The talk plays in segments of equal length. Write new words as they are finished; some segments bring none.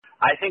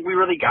I think we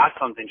really got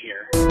something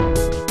here.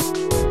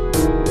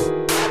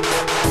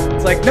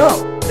 It's like,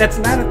 no, that's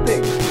not a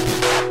thing.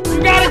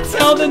 You gotta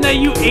tell them that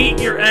you ate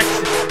your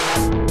exit.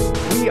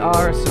 We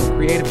are some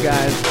creative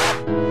guys.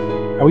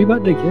 Are we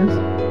about to kiss?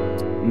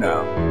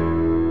 No.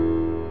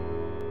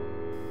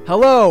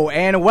 Hello,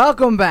 and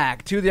welcome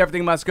back to the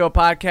Everything Must Go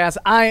podcast.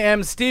 I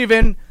am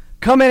Steven,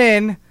 coming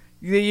in.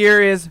 The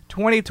year is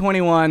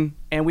 2021,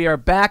 and we are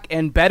back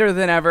and better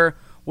than ever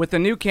with a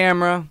new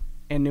camera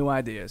and new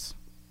ideas.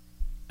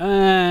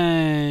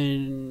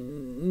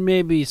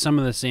 Maybe some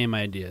of the same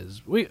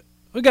ideas. We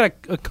got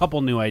a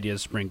couple new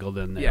ideas sprinkled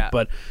in there,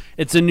 but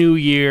it's a new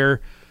year.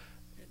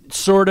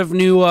 Sort of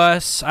new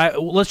us.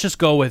 Let's just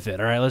go with it,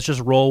 all right? Let's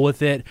just roll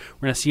with it.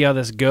 We're going to see how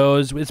this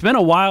goes. It's been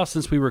a while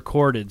since we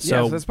recorded,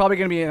 so it's probably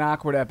going to be an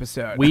awkward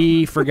episode.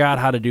 We forgot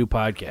how to do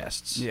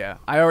podcasts. Yeah,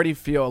 I already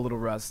feel a little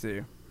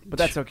rusty, but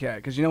that's okay,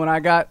 because you know when I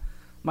got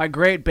my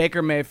great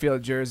Baker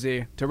Mayfield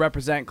jersey to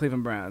represent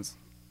Cleveland Browns.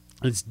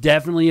 It's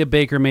definitely a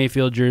Baker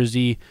Mayfield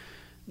jersey,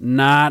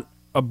 not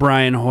a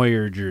Brian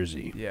Hoyer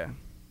jersey. Yeah,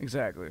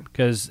 exactly.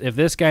 Because if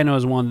this guy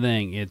knows one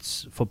thing,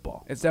 it's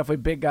football. It's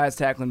definitely big guys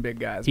tackling big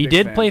guys. He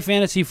did play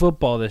fantasy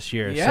football this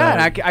year. Yeah, so.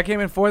 and I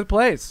came in fourth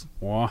place.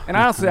 Wow. And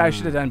honestly, I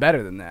should have done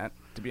better than that,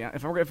 to be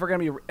honest. If we're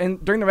going to be,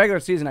 and during the regular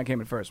season, I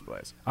came in first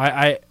place.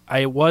 I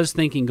was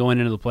thinking going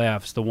into the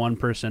playoffs, the one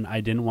person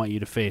I didn't want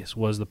you to face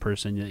was the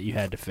person that you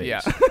had to face.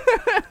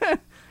 Yeah.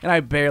 And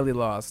I barely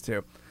lost,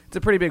 too. It's a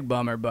pretty big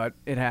bummer, but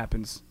it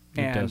happens.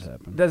 It does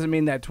happen. Doesn't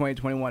mean that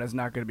 2021 is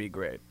not going to be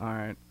great. All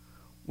right.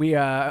 We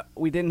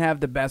didn't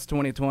have the best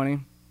 2020,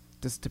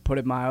 just to put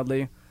it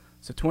mildly.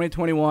 So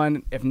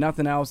 2021, if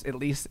nothing else, at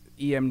least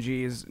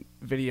EMG's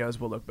videos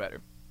will look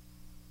better.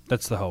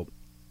 That's the hope.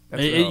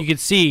 That's the hope. You can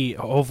see,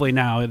 hopefully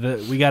now,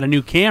 that we got a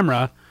new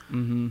camera.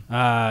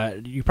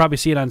 Mm-hmm. You probably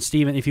see it on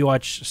Steven. If you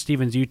watch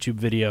Steven's YouTube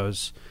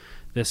videos,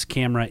 this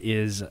camera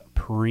is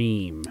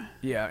preem.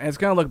 Yeah, and it's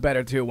going to look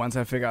better, too, once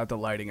I figure out the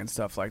lighting and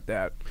stuff like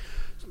that.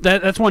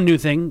 That's one new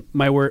thing.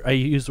 I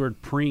use the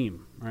word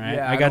preem. Right?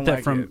 Yeah, I got that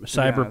like from it,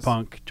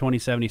 Cyberpunk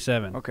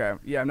 2077. Okay.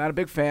 Yeah, I'm not a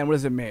big fan. What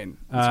does it mean?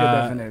 It's a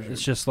good definition.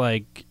 It's just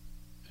like,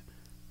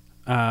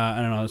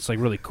 I don't know. It's like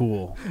really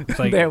cool. It's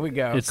like there we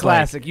go. It's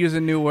classic. Like,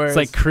 using new words. It's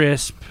like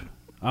crisp.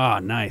 Oh,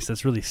 nice.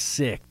 That's really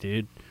sick,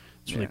 dude.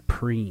 It's really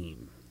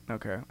preem.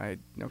 Okay.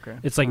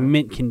 It's like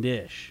mint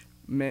condish.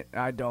 Mint.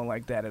 I don't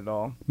like that at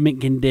all. Mint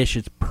condish.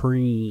 It's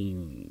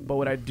preem. But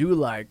what I do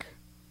like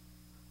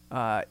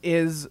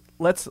is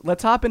let's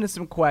hop into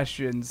some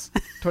questions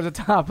towards the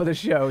top of the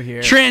show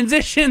here.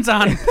 Transitions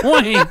on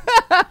point.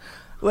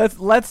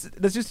 Let's do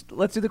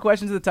the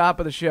questions at the top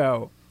of the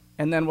show,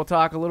 and then we'll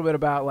talk a little bit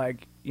about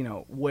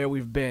where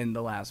we've been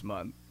the last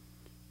month.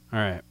 All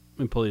right, let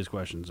me pull these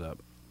questions up.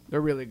 They're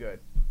really good.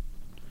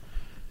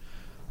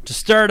 To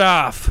start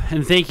off,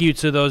 and thank you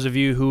to those of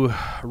you who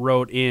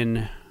wrote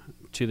in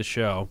to the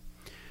show.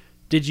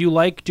 Did you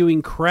like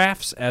doing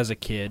crafts as a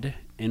kid,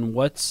 and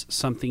what's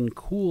something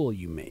cool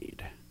you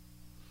made?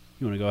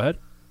 You want to go ahead?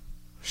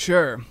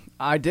 Sure.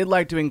 I did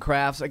like doing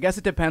crafts. I guess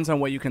it depends on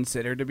what you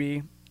consider to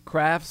be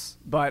crafts,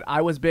 but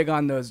I was big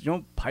on those,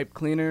 pipe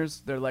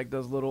cleaners? They're like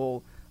those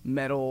little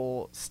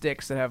metal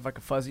sticks that have like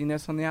a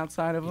fuzziness on the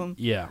outside of them.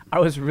 Yeah. I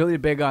was really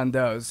big on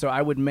those, so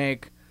I would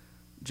make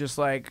just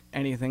like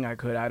anything I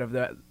could out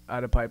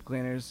of pipe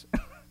cleaners.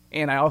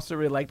 And I also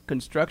really liked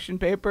construction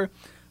paper,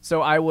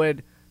 so I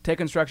would take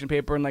construction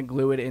paper and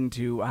glue it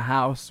into a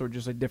house or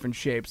just different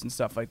shapes and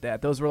stuff like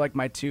that. Those were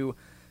my two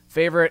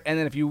favorite. And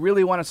then if you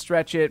really want to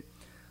stretch it,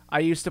 I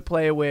used to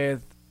play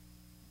with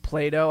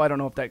Play-Doh. I don't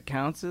know if that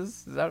counts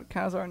does that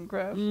count as art and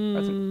crafts?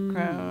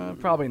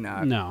 Probably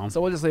not. No.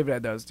 So we'll just leave it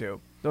at those two.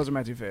 Those are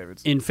my two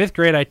favorites. In 5th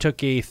grade, I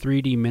took a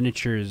 3D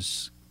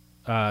miniatures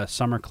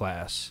summer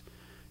class,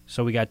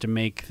 so we got to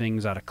make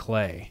things out of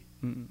clay.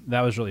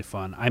 That was really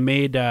fun. I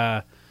made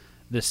the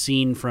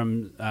scene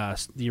from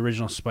the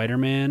original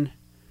Spider-Man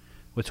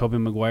with Tobey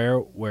Maguire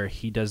where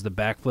he does the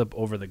backflip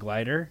over the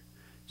glider.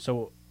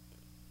 So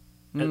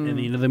at the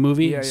end of the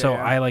movie,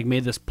 I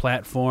made this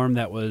platform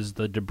that was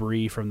the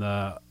debris from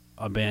the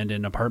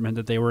abandoned apartment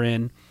that they were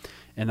in,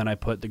 and then I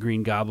put the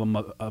Green Goblin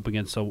up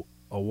against a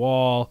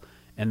wall,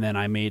 and then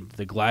I made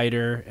the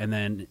glider, and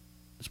then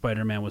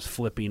Spider-Man was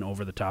flipping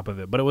over the top of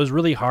it. But it was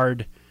really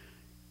hard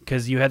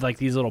because you had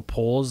these little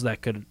poles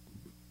that could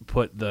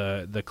put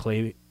the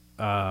clay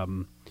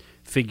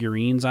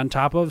figurines on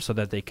top of so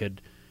that they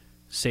could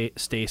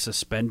stay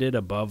suspended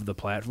above the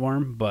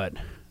platform, but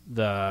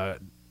the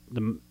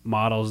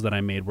models that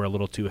I made were a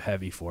little too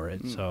heavy for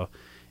it. So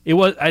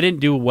I didn't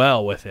do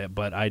well with it,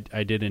 but I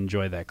did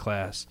enjoy that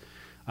class.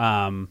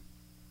 I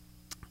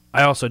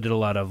also did a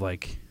lot of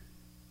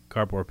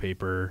cardboard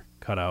paper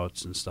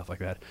cutouts and stuff like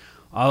that.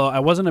 Although I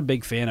wasn't a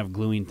big fan of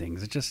gluing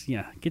things. It just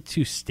get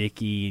too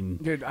sticky.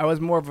 Dude,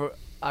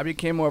 I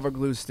became more of a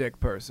glue stick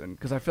person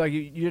because I feel like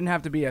you didn't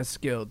have to be as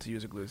skilled to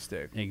use a glue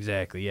stick.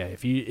 Exactly. Yeah.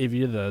 If you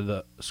did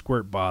the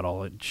squirt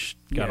bottle, it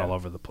got all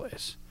over the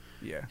place.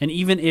 Yeah. And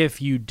even if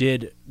you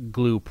did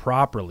glue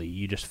properly,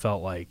 you just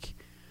felt like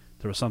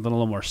there was something a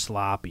little more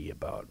sloppy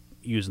about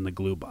using the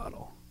glue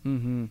bottle.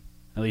 Mm-hmm.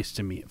 At least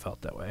to me, it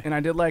felt that way. And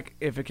I did like,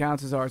 if it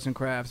counts as arts and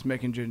crafts,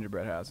 making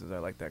gingerbread houses. I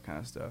like that kind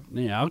of stuff.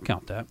 Yeah, I'll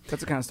count that.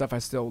 That's the kind of stuff I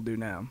still do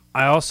now.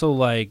 I also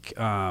like,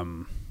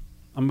 I'm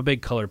a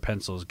big colored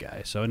pencils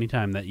guy. So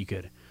anytime that you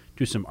could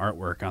do some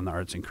artwork on the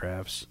arts and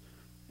crafts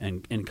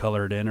and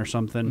color it in or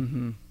something,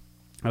 Mm-hmm.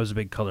 I was a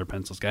big colored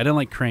pencils guy. I didn't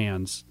like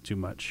crayons too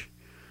much,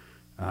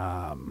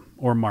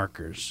 or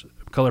markers.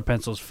 Colored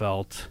pencils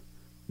felt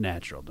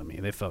natural to me.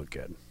 They felt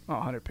good. Oh,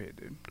 100p,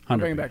 dude. 100p.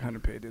 Bringing back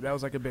 100p, dude. That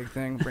was like a big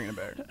thing. Bring it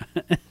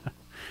back.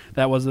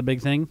 That was the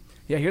big thing?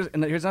 Yeah, here's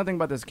another thing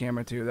about this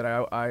camera, too, that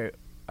I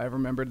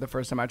remembered the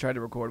first time I tried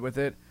to record with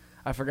it.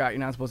 I forgot you're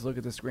not supposed to look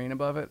at the screen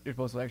above it. You're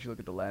supposed to actually look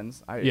at the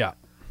lens. I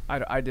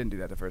didn't do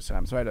that the first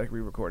time, so I had to like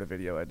re-record a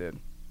video I did.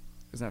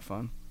 Isn't that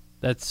fun?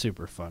 That's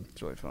super fun.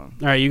 It's really fun.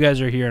 All right, you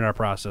guys are here in our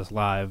process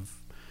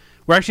live.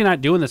 We're actually not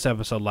doing this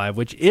episode live,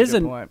 which is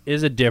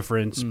a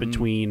difference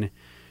between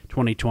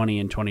 2020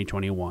 and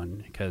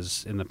 2021,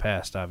 because in the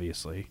past,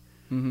 obviously.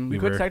 Mm-hmm. We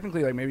could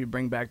technically like maybe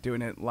bring back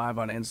doing it live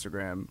on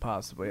Instagram,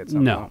 possibly at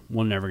some point.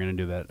 We're never going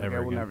to do that ever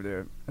again. We'll never do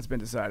it. It's been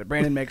decided.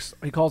 Brandon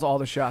he calls all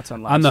the shots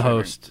on live I'm the streaming.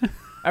 host.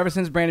 Ever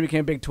since Brandon became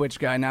a big Twitch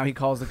guy, now he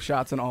calls the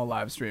shots on all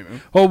live streaming.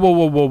 Oh,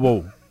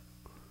 whoa.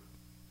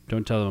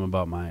 Don't tell them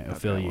about my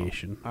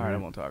affiliation. All right, I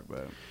won't talk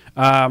about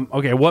it.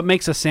 Okay, what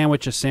makes a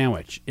sandwich a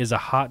sandwich? Is a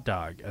hot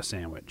dog a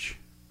sandwich?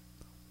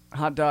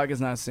 Hot dog is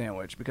not a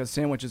sandwich because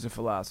sandwich is a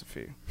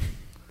philosophy.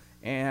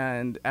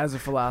 And as a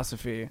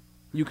philosophy,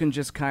 you can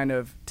just kind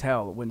of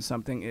tell when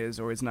something is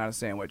or is not a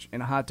sandwich.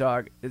 And a hot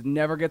dog, it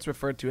never gets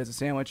referred to as a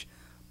sandwich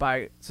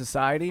by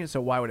society,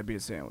 so why would it be a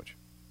sandwich?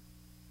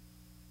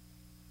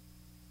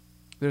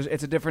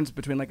 It's a difference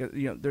between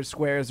there's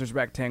squares, there's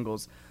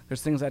rectangles,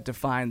 there's things that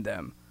define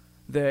them.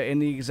 In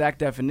the exact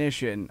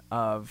definition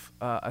of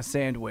a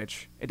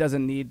sandwich, it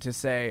doesn't need to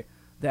say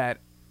that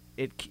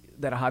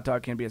a hot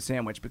dog can be a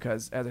sandwich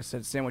because, as I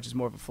said, sandwich is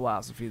more of a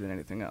philosophy than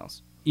anything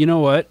else. You know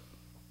what?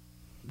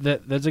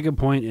 That's a good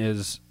point.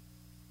 Is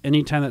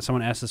anytime that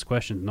someone asks this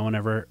question, no one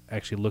ever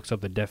actually looks up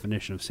the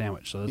definition of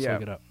sandwich. So let's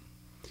look it up.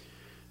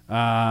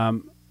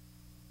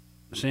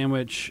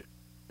 Sandwich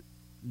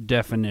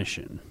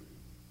definition.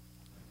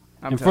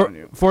 I'm telling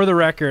you. For the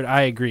record,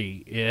 I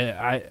agree.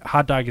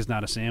 Hot dog is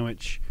not a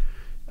sandwich.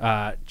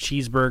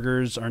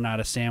 Cheeseburgers are not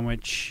a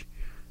sandwich.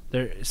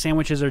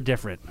 Sandwiches are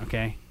different,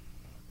 okay?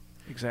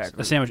 Exactly.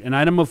 A sandwich, an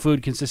item of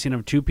food consisting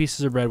of 2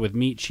 pieces of bread with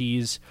meat,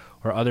 cheese,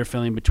 or other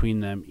filling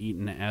between them,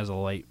 eaten as a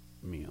light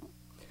meal.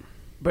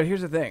 But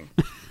here's the thing.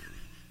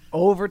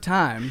 Over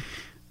time,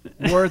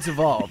 words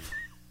evolve.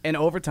 And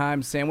over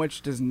time,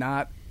 sandwich does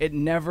not, it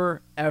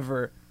never,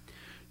 ever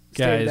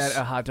stated that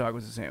a hot dog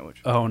was a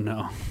sandwich. Oh,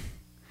 no.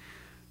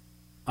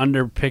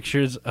 Under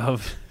pictures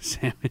of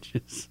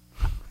sandwiches,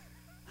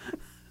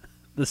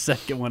 the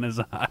second one is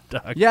a hot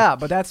dog. Yeah,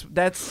 but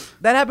that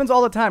happens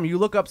all the time. You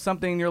look up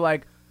something and you're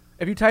like,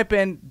 if you type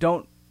in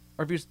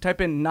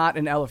not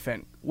an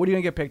elephant, what are you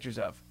going to get pictures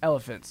of?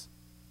 Elephants.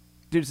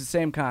 Dude, it's the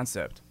same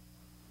concept.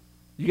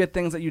 You get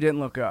things that you didn't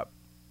look up.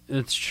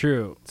 It's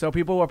true. So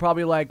people are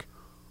probably like,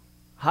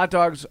 hot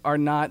dogs are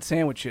not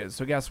sandwiches.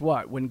 So guess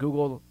what? When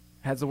Google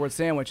has the word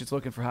sandwich, it's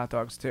looking for hot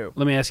dogs too.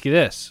 Let me ask you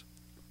this.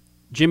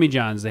 Jimmy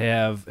John's, they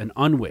have an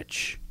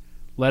unwich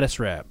lettuce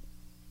wrap.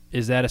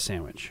 Is that a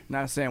sandwich?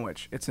 Not a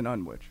sandwich. It's an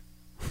unwich.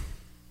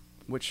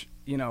 Which,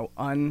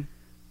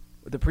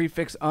 the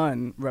prefix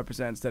un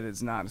represents that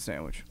it's not a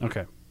sandwich.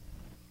 Okay.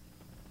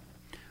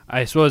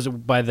 I suppose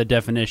by the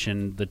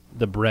definition,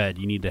 the bread,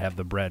 you need to have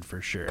the bread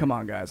for sure. Come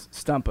on, guys.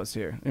 Stump us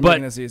here. You're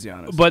making this easy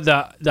on us. But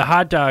the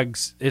hot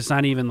dogs, it's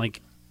not even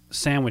like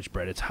sandwich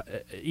bread. It's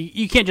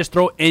you can't just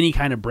throw any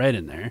kind of bread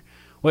in there.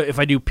 What if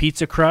I do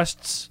pizza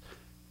crusts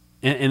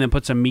and then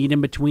put some meat in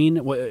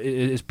between? What,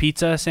 is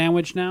pizza a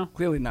sandwich now?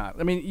 Clearly not.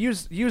 I mean,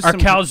 use Are some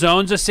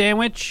calzones a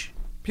sandwich?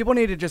 People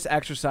need to just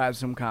exercise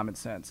some common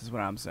sense, is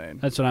what I'm saying.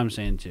 That's what I'm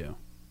saying too.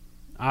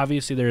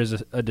 Obviously, there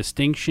is a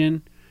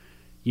distinction.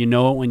 You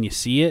know it when you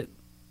see it.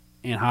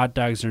 And hot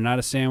dogs are not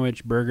a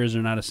sandwich. Burgers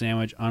are not a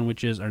sandwich.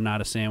 Unwiches are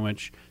not a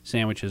sandwich.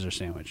 Sandwiches are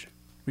sandwich.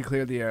 We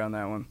cleared the air on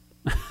that one.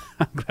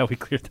 I'm glad we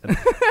cleared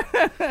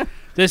that up.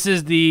 This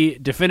is the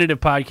definitive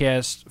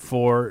podcast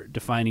for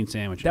defining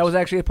sandwiches. That was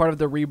actually a part of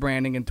the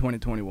rebranding in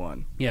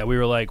 2021. Yeah, we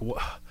were like,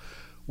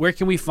 where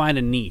can we find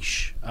a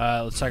niche?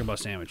 Let's talk about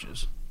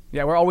sandwiches.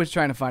 Yeah, we're always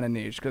trying to find a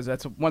niche because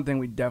that's one thing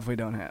we definitely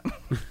don't have.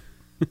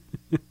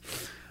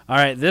 All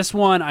right, this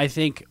one I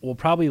think will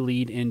probably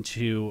lead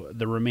into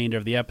the remainder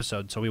of the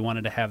episode, so we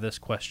wanted to have this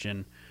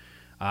question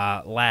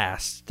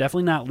last.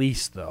 Definitely not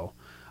least, though.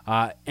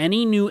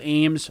 Any new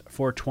aims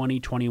for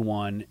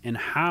 2021, and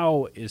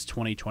how is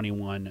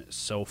 2021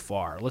 so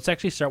far? Let's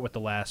actually start with the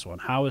last one.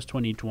 How is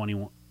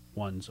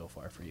 2021 so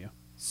far for you?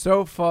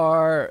 So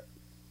far,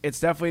 it's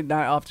definitely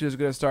not off to as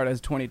good a start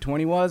as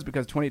 2020 was,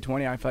 because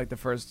 2020, I feel like the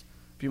first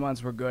few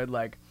months were good.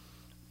 Like,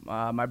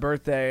 my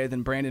birthday,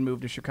 then Brandon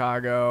moved to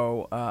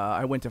Chicago.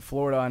 I went to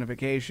Florida on a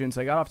vacation,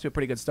 so I got off to a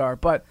pretty good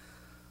start. But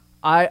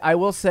I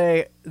will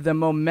say the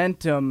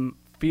momentum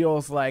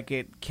feels like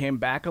it came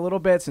back a little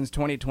bit since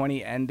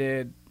 2020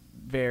 ended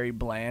very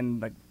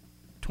bland. Like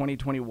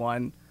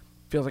 2021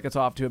 feels like it's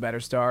off to a better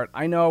start.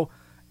 I know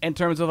in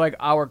terms of like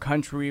our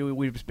country,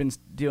 we've been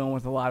dealing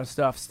with a lot of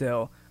stuff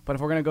still. But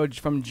if we're going to go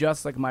from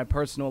just like my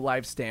personal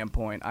life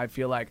standpoint, I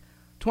feel like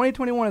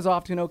 2021 is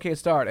off to an okay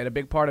start. And a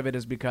big part of it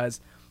is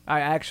because I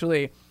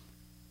actually,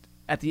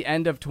 at the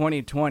end of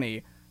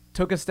 2020,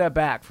 took a step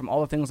back from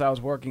all the things I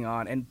was working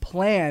on and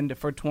planned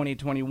for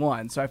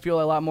 2021. So I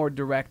feel a lot more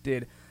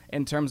directed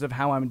in terms of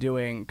how I'm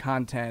doing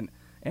content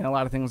and a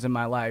lot of things in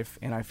my life.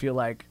 And I feel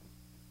like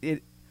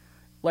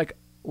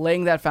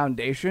laying that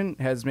foundation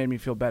has made me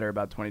feel better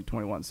about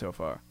 2021 so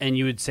far. And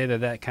you would say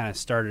that kind of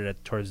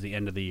started towards the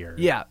end of the year.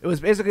 Yeah, it was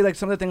basically like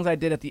some of the things I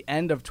did at the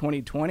end of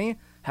 2020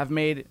 have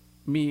made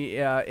me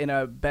in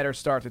a better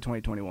start to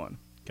 2021.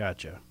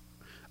 Gotcha.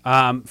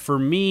 For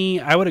me,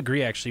 I would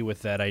agree actually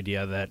with that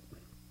idea that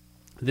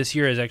this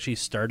year has actually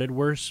started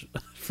worse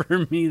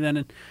for me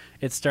than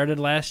it started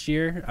last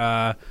year.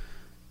 I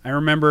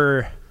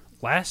remember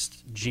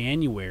last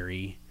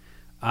January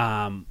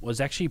was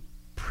actually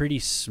pretty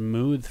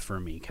smooth for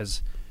me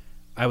because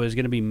I was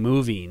going to be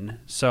moving.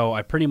 So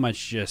I pretty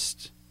much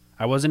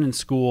I wasn't in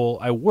school.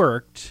 I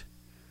worked,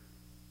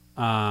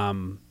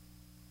 but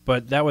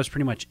that was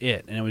pretty much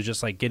it. And it was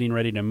just like getting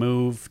ready to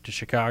move to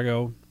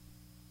Chicago.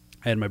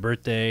 I had my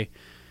birthday,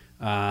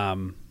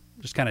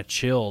 just kind of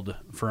chilled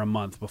for a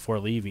month before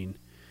leaving.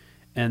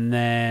 And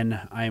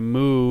then I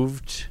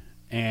moved,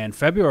 and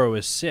February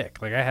was sick.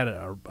 Like I had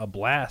a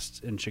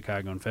blast in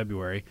Chicago in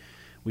February.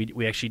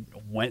 We actually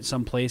went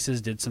some places,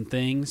 did some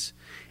things,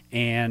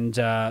 and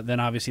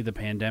then obviously the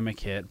pandemic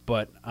hit.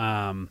 But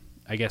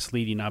I guess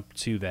leading up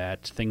to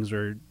that, things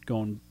were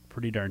going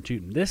pretty darn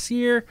tootin'. This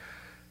year,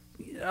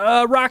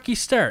 rocky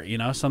start. You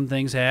know, some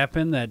things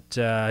happen that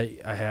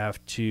I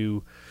have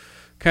to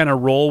kind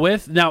of roll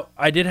with. Now,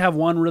 I did have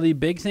one really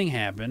big thing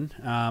happen.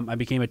 I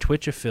became a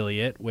Twitch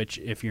affiliate, which,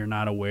 if you're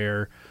not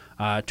aware,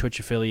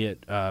 Twitch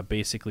affiliate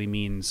basically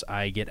means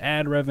I get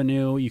ad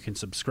revenue. You can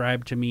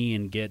subscribe to me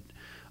and get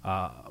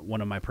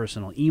one of my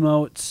personal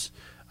emotes,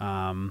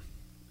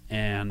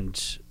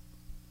 and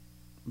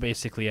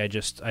basically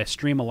I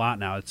stream a lot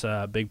now. It's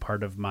a big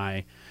part of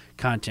my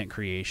content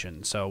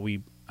creation. So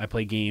I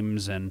play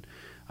games and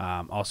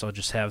also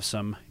just have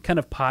some kind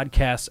of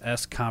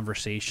podcast-esque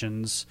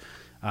conversations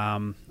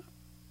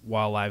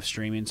while live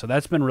streaming. So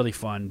that's been really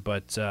fun.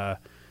 But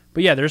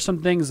yeah, there's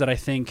some things that I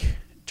think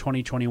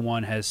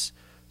 2021 has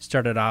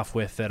started off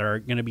with that are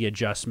going to be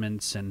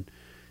adjustments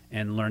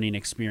and learning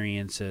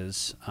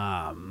experiences.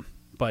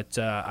 But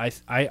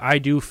I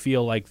do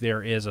feel like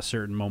there is a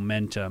certain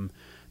momentum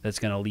that's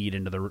going to lead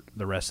into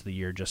the rest of the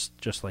year,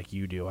 just like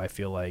you do. I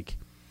feel like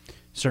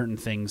certain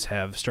things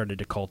have started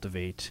to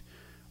cultivate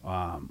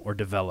or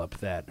develop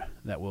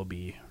that will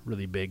be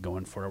really big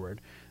going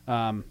forward.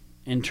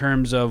 In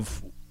terms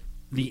of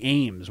the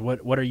aims,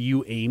 what are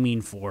you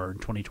aiming for in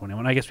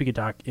 2021? I guess we could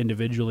talk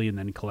individually and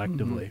then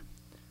collectively. Mm-hmm.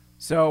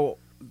 So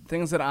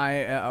things that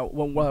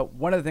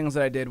one of the things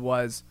that I did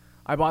was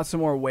I bought some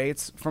more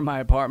weights from my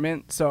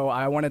apartment. So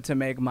I wanted to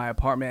make my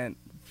apartment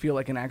feel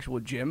like an actual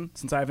gym.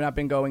 Since I have not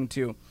been going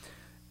to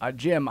a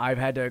gym, I've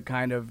had to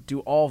kind of do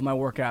all of my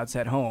workouts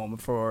at home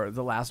for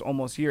the last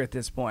almost year at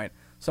this point.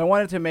 So I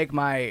wanted to make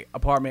my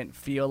apartment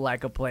feel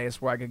like a place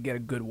where I could get a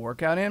good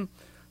workout in.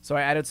 So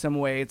I added some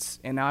weights,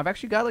 and now I've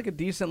actually got like a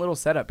decent little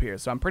setup here.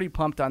 So I'm pretty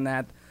pumped on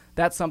that.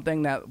 That's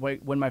something that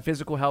when my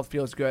physical health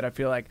feels good, I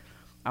feel like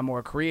I'm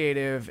more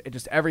creative. It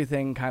just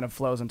everything kind of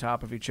flows on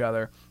top of each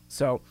other.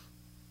 So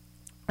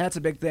that's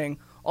a big thing.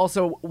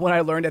 Also, what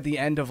I learned at the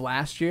end of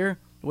last year,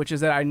 which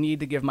is that I need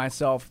to give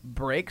myself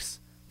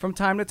breaks from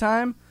time to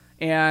time.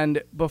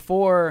 And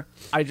before,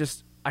 I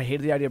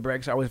hated the idea of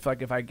breaks. I always felt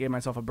like if I gave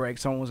myself a break,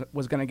 someone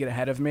was going to get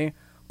ahead of me.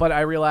 But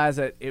I realized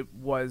that it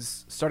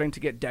was starting to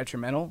get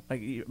detrimental.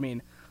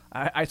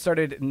 I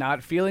started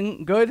not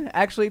feeling good,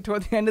 actually,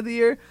 toward the end of the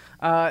year.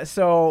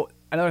 So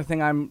another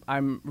thing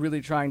I'm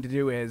really trying to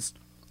do is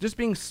just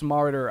being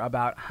smarter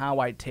about how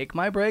I take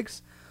my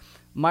breaks.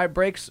 My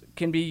breaks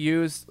can be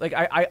used, like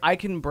I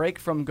can break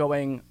from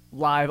going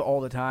live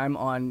all the time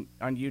on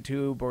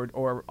YouTube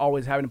or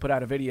always having to put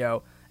out a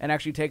video and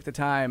actually take the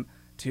time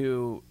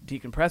to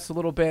decompress a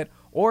little bit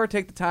or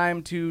take the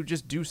time to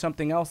just do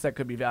something else that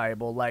could be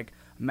valuable, like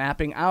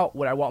mapping out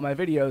what I want my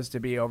videos to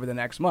be over the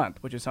next month,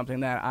 which is something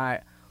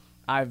that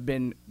I've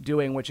been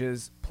doing, which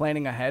is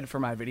planning ahead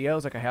for my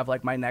videos. Like I have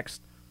like my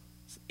next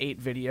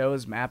 8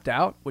 videos mapped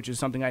out, which is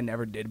something I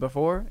never did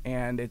before,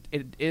 and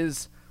it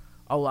is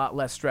a lot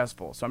less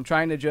stressful. So I'm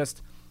trying to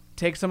just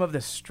take some of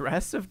the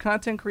stress of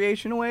content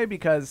creation away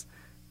because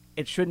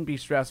it shouldn't be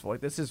stressful.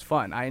 Like this is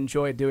fun. I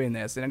enjoy doing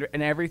this, and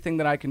everything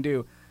that I can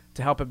do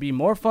to help it be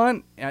more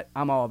fun,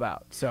 I'm all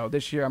about. So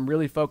this year I'm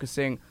really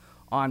focusing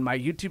on my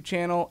YouTube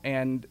channel,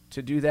 and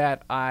to do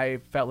that, I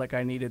felt like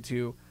I needed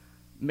to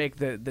make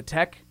the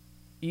tech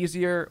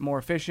easier, more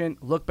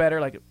efficient, look better,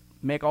 like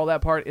make all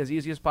that part as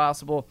easy as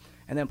possible,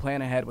 and then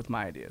plan ahead with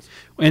my ideas.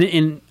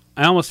 And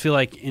I almost feel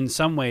like in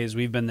some ways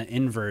we've been the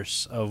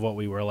inverse of what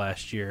we were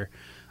last year,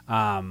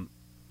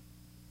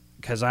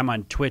 because I'm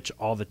on Twitch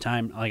all the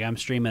time. Like I'm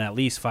streaming at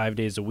least 5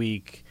 days a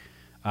week,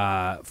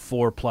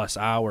 4+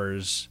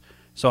 hours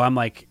So I'm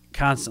like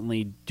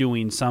constantly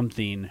doing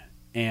something,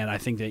 and I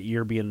think that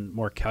you're being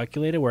more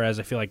calculated, whereas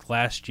I feel like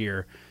last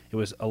year it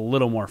was a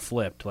little more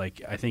flipped.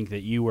 Like I think that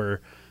you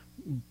were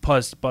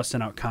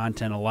busting out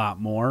content a lot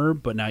more,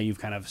 but now you've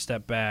kind of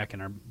stepped back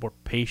and are more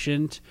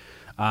patient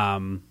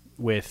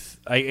with,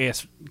 I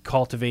guess,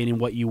 cultivating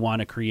what you want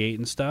to create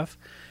and stuff,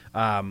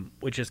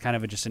 which is kind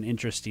of just an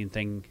interesting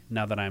thing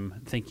now that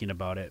I'm thinking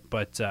about it.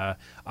 But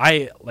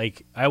I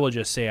will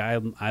just say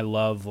I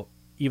love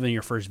even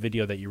your first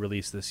video that you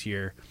released this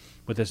year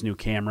with this new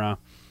camera.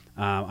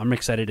 I'm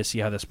excited to see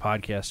how this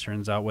podcast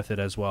turns out with it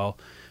as well.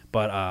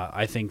 But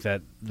I think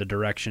that the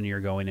direction you're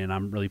going in,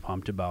 I'm really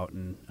pumped about.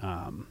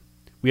 And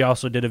we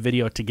also did a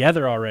video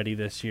together already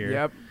this year.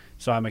 Yep.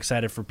 So I'm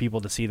excited for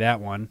people to see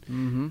that one.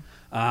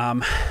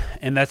 Mm-hmm.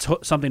 And that's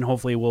something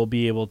hopefully we'll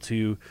be able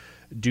to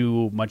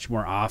do much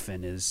more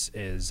often is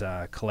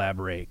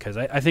collaborate. Because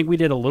I think we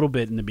did a little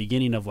bit in the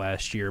beginning of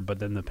last year, but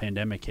then the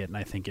pandemic hit, and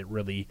I think it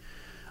really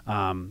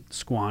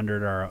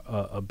squandered our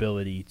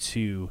ability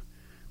to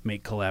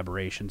make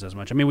collaborations as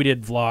much. I mean, we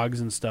did vlogs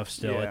and stuff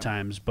still at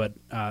times, but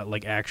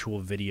like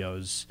actual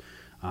videos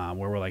where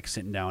we're like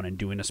sitting down and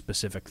doing a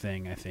specific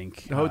thing, I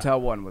think. The hotel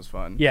one was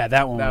fun. Yeah,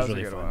 that one was a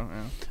really good fun.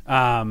 one,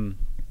 yeah.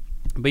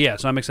 But yeah,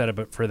 so I'm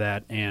excited for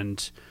that. And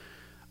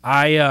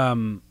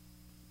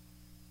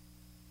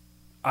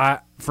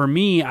for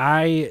me,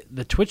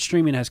 the Twitch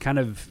streaming has kind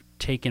of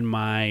taken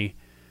my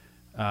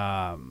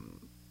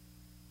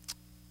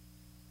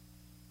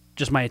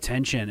just my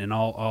attention and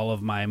all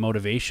of my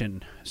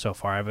motivation so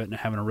far. I've been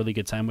having a really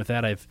good time with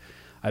that.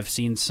 I've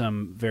seen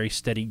some very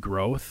steady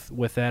growth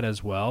with that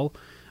as well.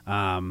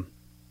 I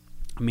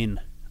mean,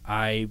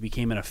 I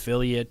became an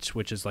affiliate,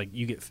 which is like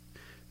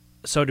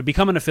so to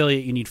become an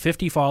affiliate, you need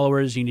 50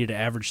 followers, you need to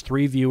average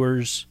 3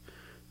 viewers,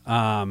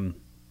 you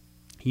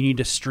need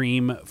to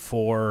stream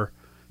for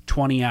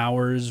 20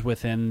 hours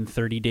within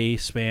 30-day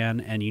span,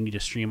 and you need to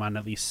stream on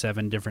at least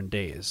 7 different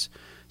days.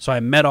 So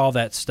I met all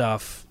that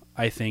stuff,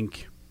 I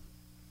think,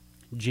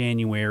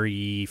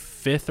 January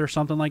 5th or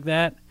something like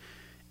that,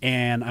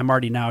 and I'm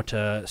already now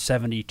to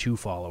 72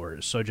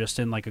 followers. So just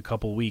in like a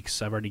couple weeks,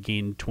 I've already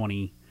gained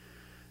 20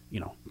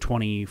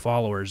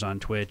 followers on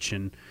Twitch,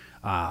 and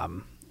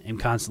I'm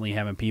constantly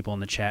having people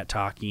in the chat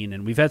talking,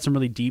 and we've had some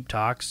really deep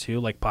talks too,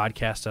 like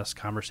podcast-esque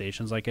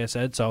conversations, like I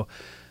said. So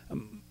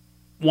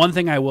one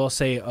thing I will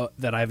say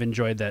that I've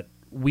enjoyed that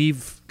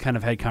we've kind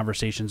of had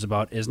conversations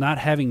about is not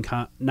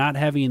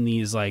having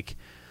these like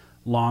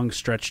long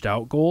stretched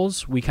out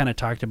goals. We kind of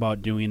talked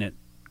about doing it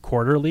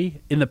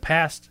quarterly. In the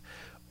past,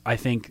 I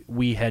think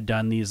we had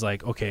done these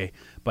like, okay,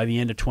 by the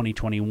end of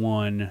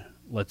 2021,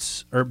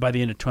 by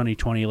the end of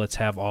 2020, let's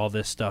have all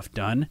this stuff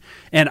done.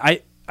 And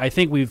I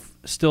think we've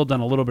still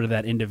done a little bit of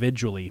that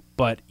individually,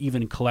 but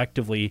even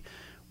collectively,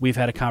 we've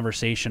had a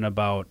conversation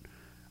about,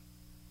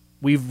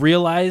 we've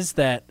realized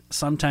that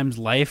sometimes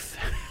life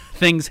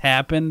things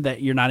happen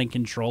that you're not in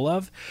control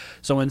of.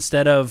 So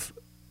instead of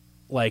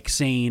like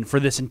saying for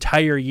this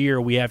entire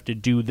year we have to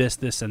do this,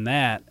 this, and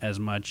that as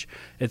much,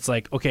 it's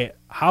like, okay,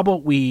 how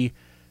about we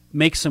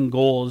make some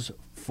goals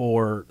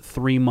for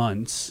 3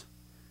 months,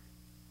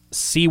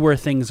 see where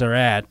things are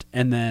at,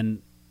 and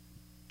then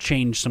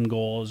change some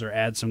goals or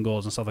add some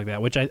goals and stuff like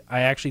that, which I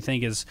actually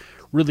think is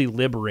really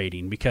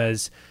liberating.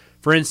 Because,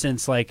 for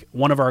instance, like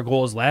one of our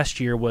goals last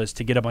year was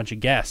to get a bunch of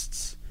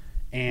guests,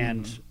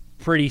 and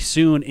pretty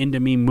soon into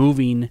me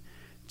moving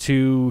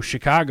to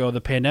Chicago,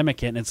 the pandemic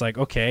hit, and it's like,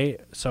 okay,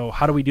 so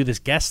how do we do this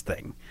guest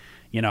thing,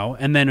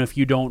 And then if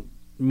you don't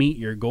meet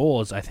your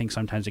goals, I think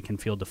sometimes it can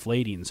feel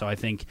deflating. So I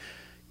think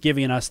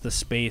giving us the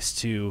space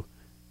to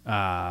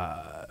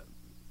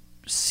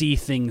see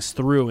things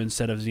through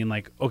instead of being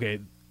like, okay,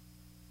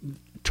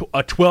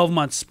 a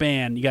 12-month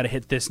span, you got to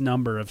hit this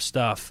number of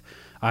stuff.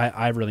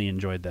 I really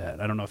enjoyed that.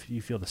 I don't know if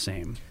you feel the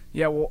same.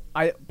 Yeah, well,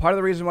 part of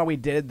the reason why we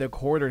did the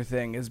quarter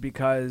thing is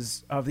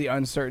because of the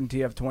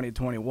uncertainty of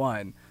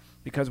 2021.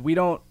 Because we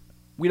don't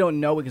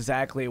know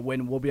exactly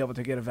when we'll be able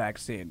to get a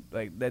vaccine.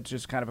 Like, that's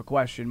just kind of a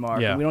question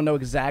mark. Yeah. And we don't know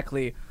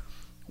exactly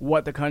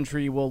what the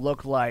country will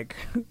look like,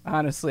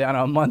 honestly, on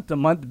a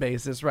month-to-month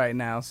basis right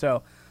now.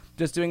 So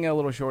just doing it a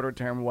little shorter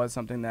term was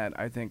something that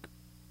I think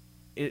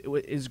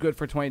is good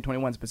for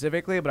 2021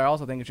 specifically. But I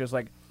also think it's just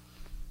like,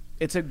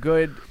 it's a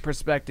good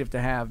perspective to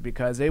have,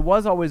 because it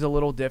was always a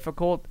little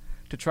difficult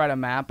to try to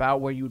map out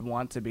where you'd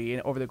want to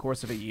be over the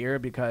course of a year,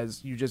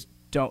 because you just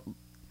don't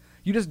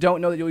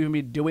know that you'll even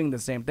be doing the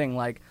same thing.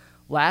 Like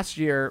last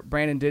year,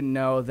 Brandon didn't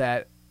know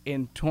that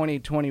in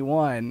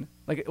 2021,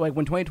 like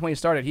when 2020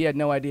 started, he had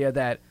no idea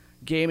that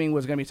gaming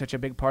was going to be such a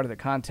big part of the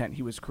content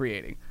he was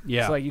creating.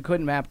 Yeah. So like you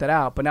couldn't map that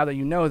out. But now that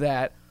you know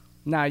that,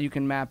 now you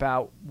can map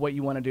out what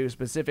you want to do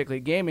specifically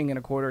gaming in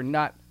a quarter,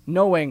 not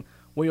knowing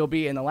where you'll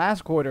be in the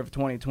last quarter of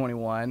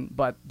 2021,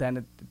 but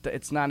then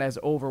it's not as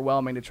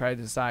overwhelming to try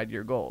to decide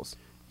your goals.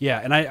 Yeah,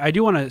 and I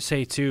do want to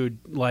say too,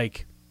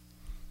 like,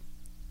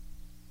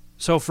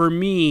 so for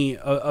me,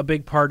 a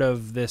big part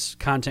of this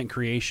content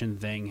creation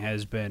thing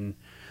has been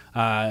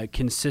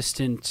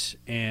consistent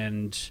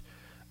and,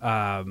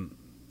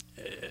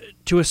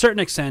 to a certain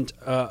extent,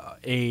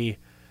 a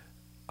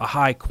a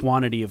high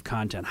quantity of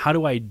content. How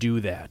do I do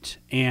that?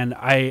 And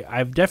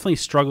I've definitely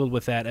struggled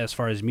with that as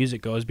far as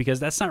music goes, because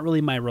that's not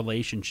really my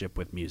relationship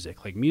with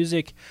music. Like,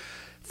 music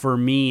for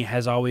me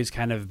has always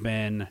kind of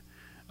been,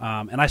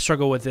 and I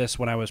struggle with this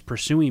when I was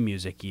pursuing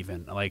music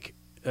even. Like,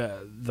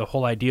 the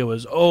whole idea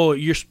was, oh,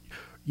 you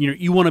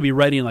want to be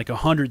writing like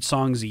 100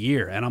 songs a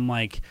year. And I'm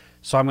like,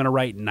 so I'm going to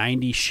write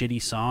 90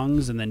 shitty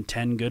songs and then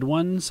 10 good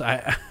ones?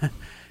 I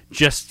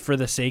just for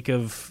the sake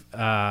of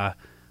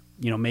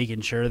making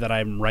sure that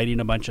I'm writing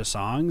a bunch of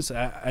songs.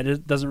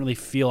 It doesn't really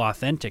feel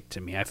authentic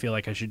to me. I feel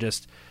like I should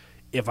just,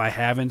 if I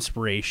have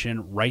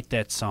inspiration, write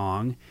that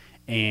song.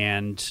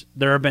 And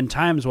there have been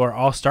times where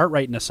I'll start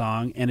writing a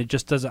song and it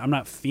just doesn't, I'm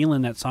not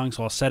feeling that song,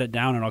 so I'll set it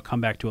down and I'll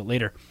come back to it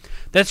later.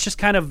 That's just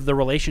kind of the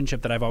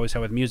relationship that I've always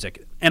had with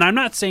music. And I'm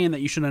not saying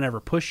that you shouldn't ever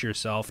push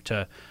yourself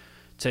to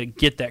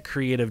get that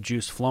creative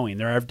juice flowing.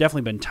 There have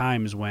definitely been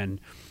times when,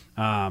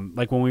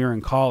 like when we were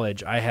in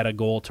college, I had a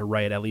goal to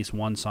write at least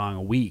one song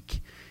a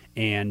week.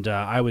 And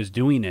I was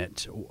doing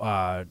it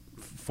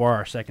for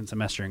our second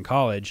semester in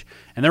college.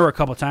 And there were a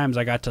couple times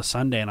I got to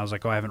Sunday and I was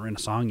like, oh, I haven't written a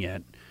song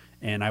yet.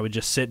 And I would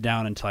just sit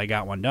down until I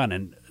got one done.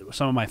 And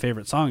some of my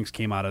favorite songs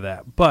came out of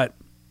that. But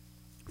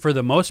for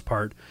the most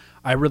part,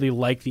 I really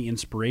like the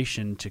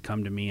inspiration to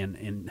come to me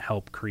and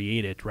help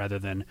create it rather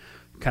than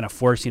kind of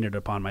forcing it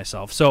upon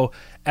myself. So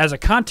as a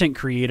content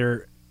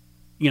creator,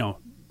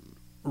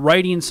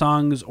 writing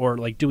songs or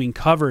like doing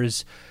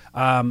covers,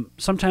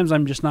 sometimes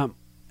I'm just not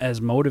as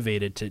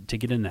motivated to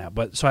get in that.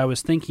 But so I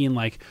was thinking,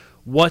 like,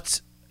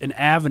 what's an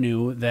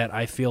avenue that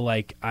I feel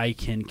like I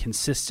can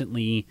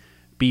consistently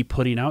be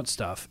putting out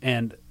stuff?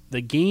 And the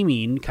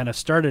gaming kind of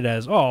started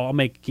as, I'll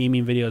make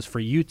gaming videos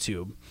for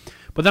YouTube.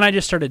 But then I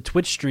just started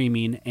Twitch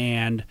streaming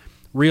and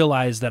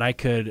realized that I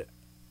could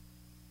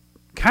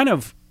kind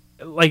of,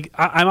 like,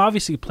 I'm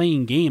obviously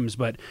playing games,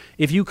 but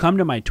if you come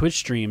to my Twitch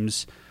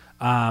streams,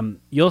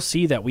 you'll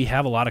see that we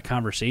have a lot of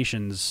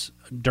conversations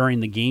during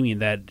the gaming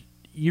that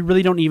you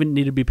really don't even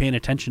need to be paying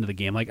attention to the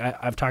game. Like,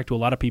 I've talked to a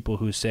lot of people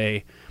who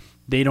say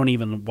they don't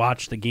even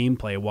watch the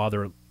gameplay while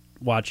they're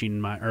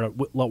watching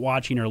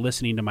or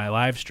listening to my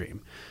live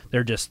stream.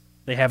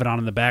 They have it on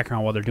in the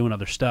background while they're doing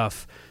other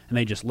stuff, and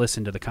they just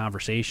listen to the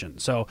conversation.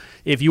 So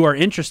if you are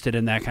interested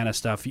in that kind of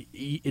stuff,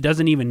 it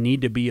doesn't even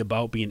need to be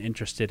about being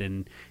interested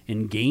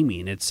in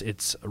gaming.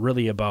 It's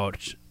really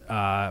about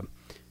kind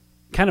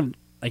of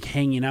like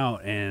hanging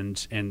out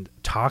and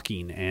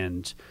talking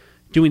and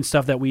doing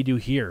stuff that we do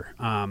here.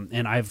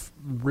 And I've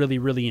really,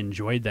 really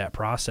enjoyed that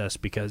process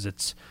because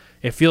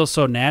it feels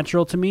so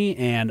natural to me.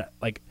 And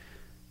like,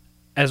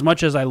 as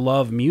much as I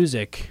love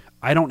music,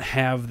 I don't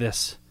have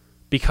this,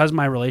 because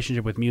my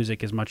relationship with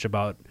music is much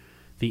about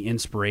the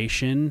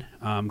inspiration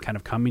kind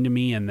of coming to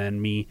me and then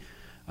me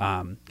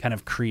kind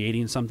of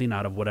creating something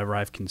out of whatever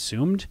I've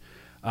consumed.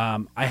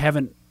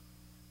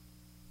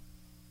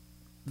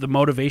 The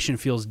motivation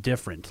feels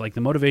different. Like,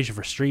 the motivation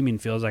for streaming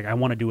feels like I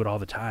want to do it all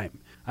the time.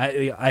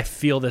 I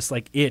feel this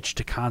like itch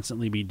to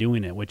constantly be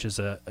doing it, which is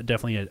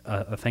definitely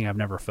a thing I've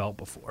never felt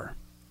before.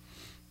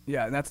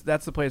 Yeah, and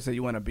that's the place that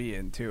you want to be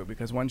in too,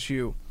 because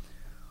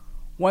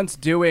once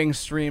doing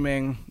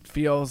streaming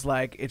feels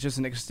like it's just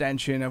an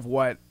extension of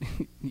what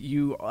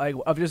you like,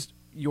 of just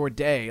your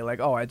day. Like,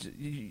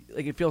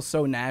 it feels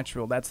so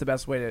natural. That's the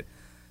best way to,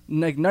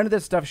 like, none of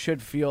this stuff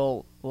should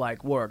feel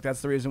like work.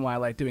 That's the reason why I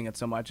like doing it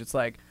so much. It's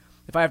like,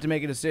 if I have to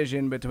make a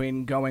decision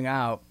between going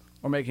out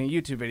or making a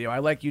YouTube video, I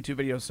like YouTube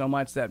videos so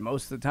much that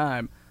most of the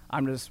time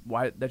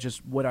that's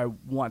just what I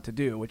want to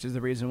do, which is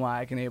the reason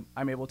why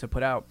I'm able to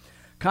put out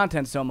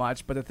content so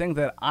much. But the thing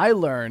that I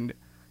learned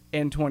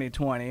in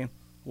 2020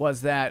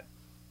 was that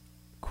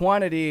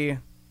quantity,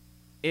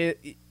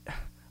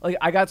 like,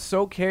 I got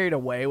so carried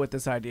away with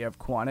this idea of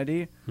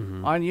quantity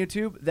on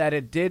YouTube that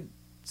it did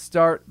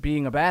start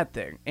being a bad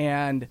thing.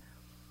 And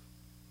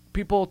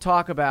people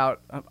talk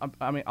about,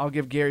 I'll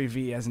give Gary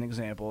Vee as an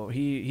example.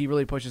 He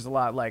really pushes a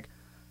lot, like,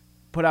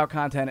 put out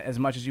content as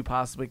much as you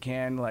possibly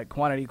can, like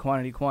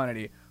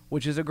quantity,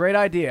 which is a great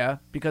idea,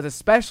 because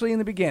especially in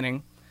the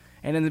beginning,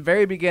 and in the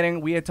very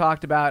beginning, we had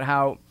talked about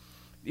how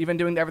even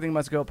doing the Everything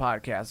Must Go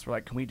podcast, we're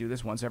like, can we do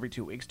this once every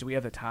 2 weeks? Do we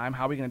have the time?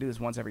 How are we going to do this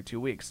once every 2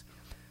 weeks?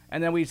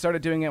 And then we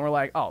started doing it, and we're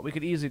like, we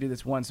could easily do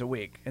this once a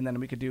week. And then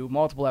we could do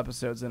multiple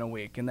episodes in a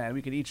week. And then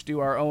we could each do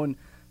our own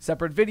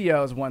separate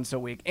videos once a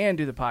week and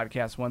do the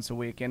podcast once a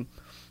week. And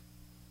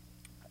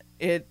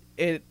it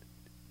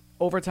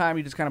over time,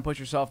 you just kind of push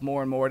yourself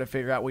more and more to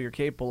figure out what you're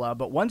capable of.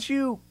 But once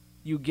you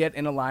get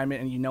in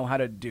alignment and you know how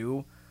to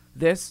do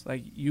this,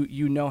 like,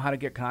 you know how to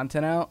get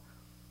content out,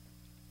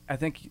 I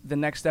think the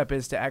next step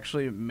is to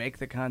actually make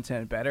the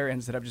content better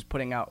instead of just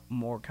putting out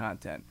more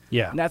content.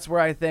 Yeah. And that's where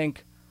I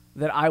think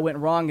that I went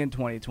wrong in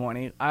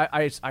 2020.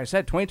 I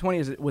said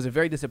 2020 was a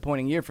very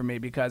disappointing year for me,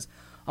 because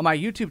on my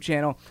YouTube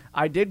channel,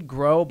 I did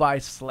grow by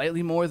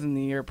slightly more than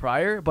the year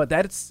prior, but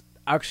that's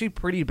actually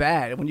pretty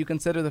bad when you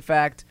consider the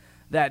fact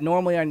that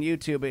normally on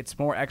YouTube it's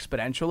more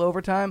exponential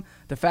over time.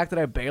 The fact that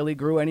I barely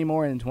grew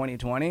anymore in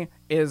 2020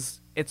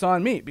 it's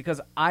on me, because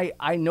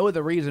I know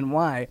the reason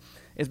why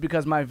is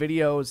because my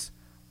videos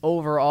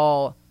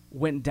overall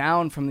went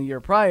down from the year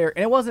prior.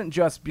 And it wasn't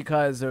just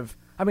because of,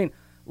 I mean,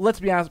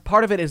 let's be honest,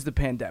 part of it is the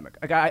pandemic.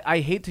 Like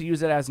I hate to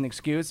use it as an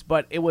excuse,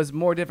 but it was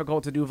more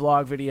difficult to do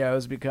vlog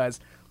videos because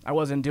I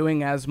wasn't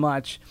doing as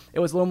much. It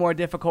was a little more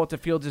difficult to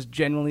feel just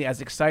genuinely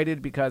as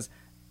excited because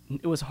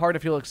it was hard to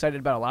feel excited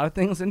about a lot of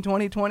things in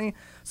 2020.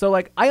 So,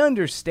 like, I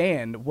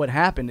understand what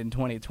happened in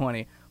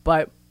 2020,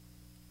 but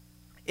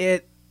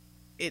it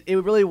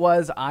really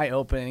was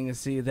eye-opening to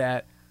see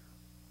that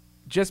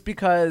just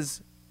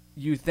because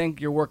you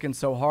think you're working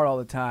so hard all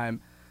the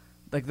time,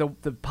 like, the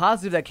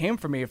positive that came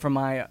for me from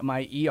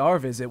my ER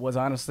visit was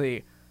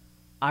honestly,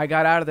 I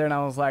got out of there and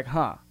I was like,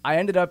 I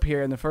ended up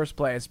here in the first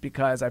place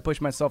because I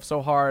pushed myself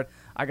so hard.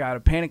 I got a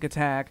panic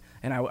attack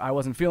and I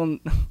wasn't feeling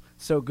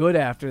so good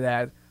after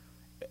that.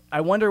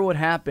 I wonder what would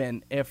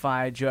happen if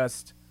I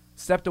just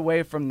stepped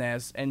away from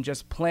this and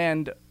just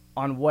planned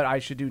on what I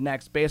should do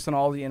next based on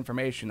all the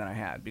information that I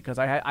had, because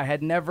I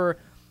had never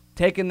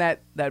taken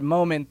that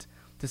moment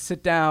to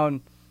sit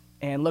down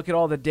and look at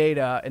all the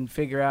data and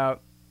figure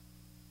out,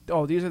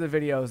 oh, these are the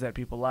videos that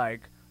people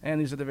like and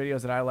these are the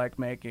videos that I like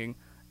making,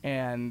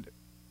 and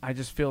I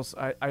just feel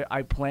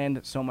I planned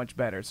so much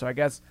better. So I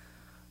guess,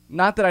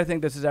 not that I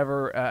think this is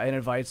ever an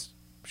advice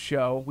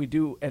show. We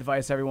do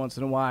advice every once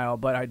in a while,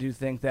 but I do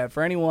think that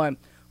for anyone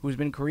who's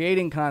been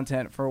creating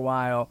content for a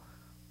while,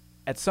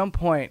 at some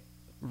point,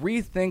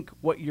 rethink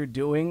what you're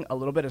doing a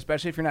little bit,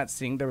 especially if you're not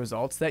seeing the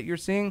results that you're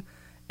seeing.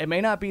 It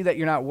may not be that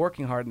you're not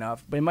working hard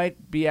enough, but it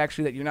might be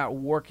actually that you're not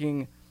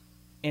working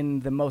in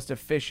the most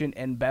efficient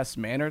and best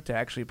manner to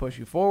actually push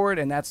you forward,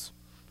 and that's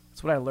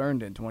what I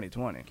learned in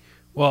 2020.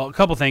 Well, a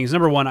couple things.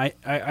 Number one,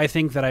 I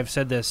think that I've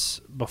said this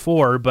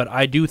before, but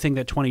I do think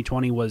that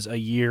 2020 was a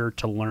year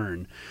to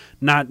learn.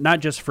 Not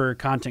just for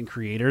content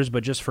creators,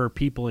 but just for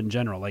people in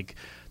general. Like,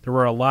 there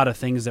were a lot of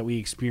things that we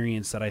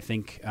experienced that I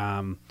think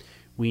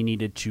we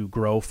needed to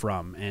grow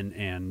from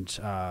and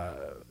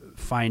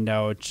find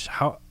out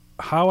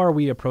how are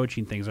we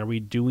approaching things? Are we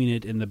doing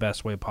it in the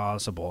best way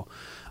possible?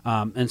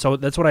 And so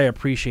that's what I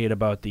appreciate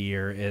about the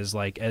year, is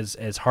like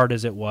as hard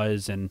as it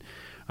was, and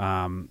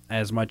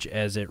as much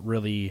as it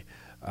really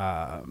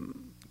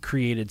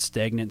created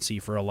stagnancy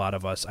for a lot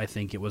of us, I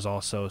think it was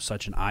also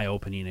such an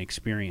eye-opening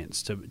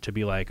experience to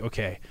be like,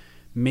 okay,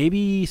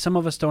 maybe some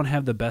of us don't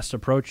have the best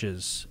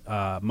approaches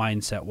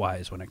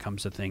mindset-wise when it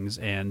comes to things,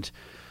 and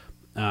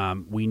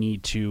we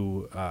need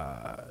to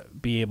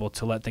be able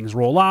to let things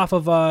roll off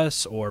of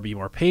us, or be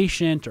more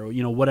patient, or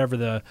whatever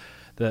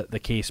the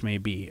case may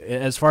be.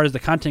 As far as the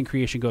content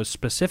creation goes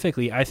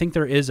specifically, I think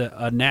there is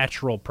a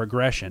natural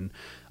progression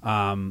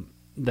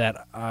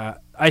that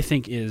I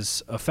think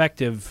is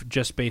effective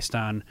just based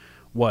on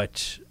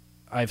what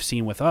I've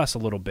seen with us a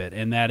little bit,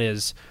 and that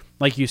is,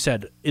 like you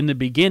said, in the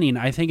beginning,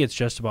 I think it's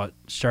just about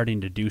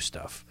starting to do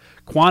stuff.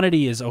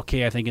 Quantity is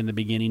okay, I think, in the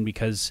beginning,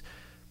 because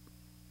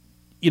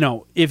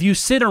if you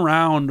sit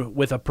around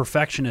with a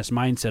perfectionist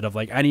mindset of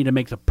like, I need to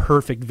make the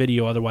perfect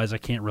video, otherwise I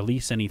can't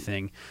release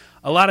anything,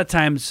 a lot of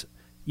times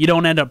you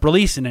don't end up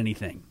releasing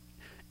anything.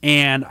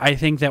 And I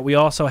think that we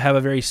also have a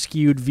very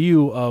skewed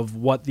view of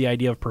what the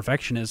idea of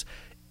perfection is,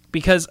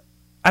 because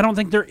I don't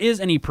think there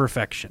is any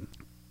perfection.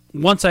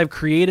 Once I've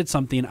created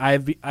something,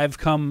 I've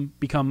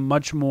become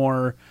much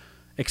more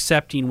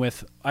accepting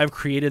with, I've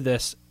created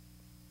this,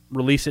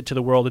 release it to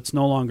the world, it's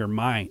no longer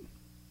mine.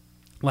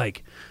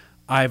 Like,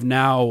 I've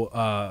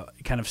now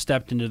kind of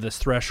stepped into this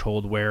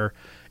threshold where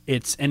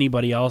it's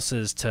anybody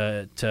else's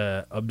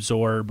to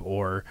absorb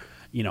or,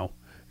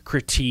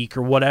 critique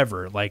or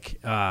whatever. Like,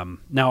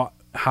 now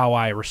how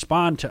I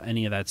respond to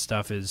any of that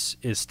stuff is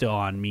still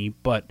on me.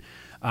 But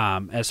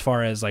as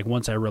far as like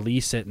once I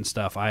release it and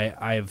stuff,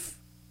 I've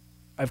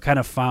kind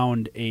of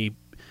found a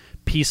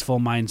peaceful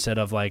mindset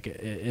of like,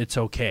 it's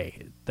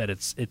okay that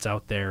it's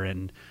out there,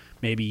 and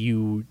maybe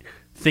you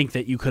think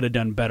that you could have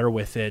done better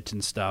with it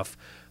and stuff.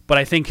 But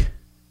I think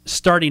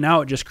starting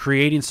out just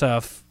creating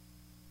stuff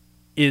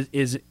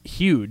is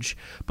huge,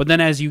 but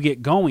then as you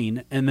get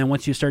going, and then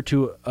once you start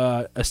to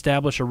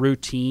establish a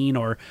routine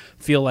or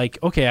feel like,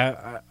 okay,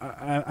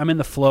 I'm in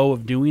the flow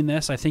of doing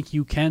this, I think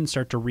you can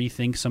start to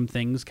rethink some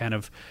things, kind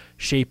of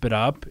shape it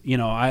up.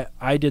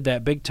 I did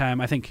that big time.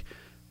 I think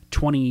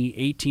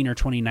 2018 or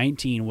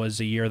 2019 was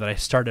a year that I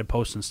started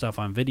posting stuff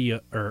on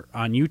video or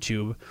on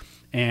YouTube,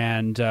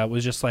 and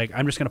was just like,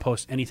 I'm just going to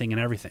post anything and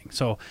everything.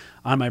 So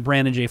on my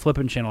Brandon J.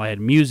 Flippin channel, I had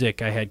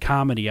music, I had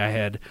comedy, I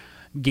had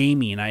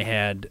gaming, I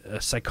had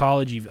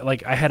psychology,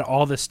 like I had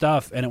all this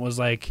stuff, and it was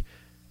like,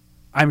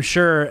 I'm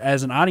sure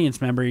as an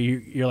audience member,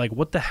 you're like,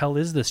 what the hell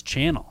is this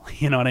channel?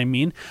 You know what I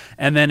mean?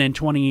 And then in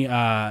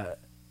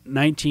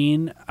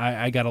 2019,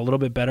 I got a little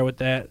bit better with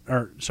that,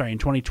 or sorry, in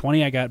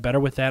 2020, I got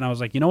better with that, and I was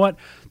like, you know what?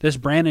 This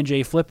Brandon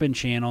J. Flippin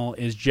channel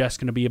is just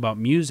going to be about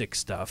music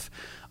stuff,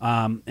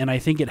 and I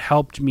think it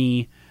helped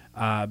me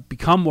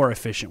become more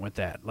efficient with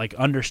that, like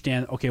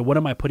understand, okay, what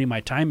am I putting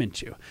my time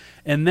into?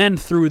 And then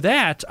through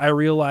that, I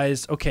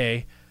realized,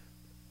 okay,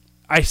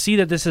 I see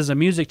that this is a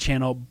music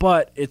channel,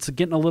 but it's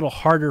getting a little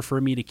harder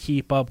for me to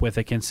keep up with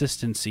a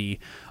consistency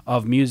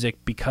of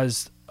music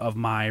because of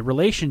my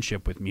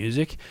relationship with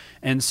music.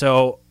 And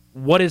so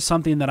what is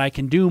something that I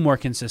can do more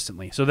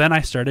consistently? So then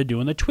I started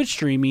doing the Twitch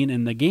streaming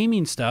and the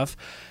gaming stuff.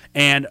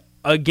 And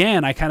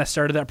again, I kind of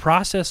started that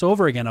process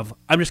over again of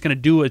I'm just going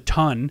to do a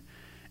ton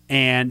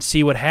and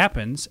see what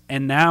happens.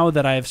 And now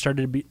that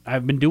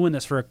I've been doing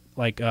this for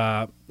like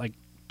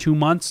 2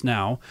 months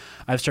now,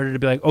 I've started to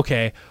be like,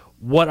 okay,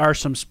 what are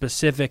some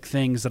specific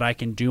things that I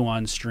can do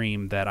on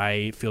stream that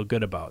I feel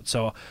good about?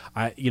 So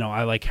I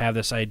like have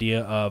this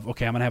idea of,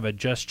 okay, I'm going to have a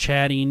just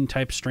chatting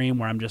type stream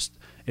where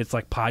it's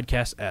like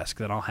podcast-esque.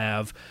 Then I'll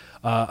have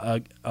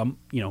a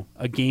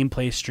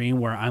gameplay stream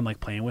where I'm like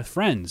playing with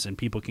friends and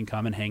people can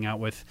come and hang out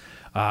with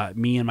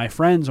me and my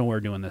friends when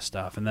we're doing this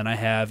stuff. And then I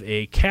have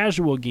a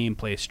casual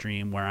gameplay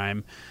stream where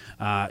I'm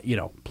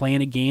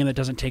playing a game that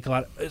doesn't take a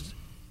lot.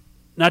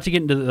 Not to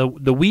get into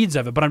the weeds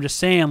of it, but I'm just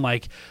saying,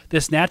 like,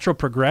 this natural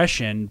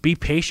progression, be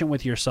patient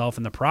with yourself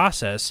in the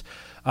process,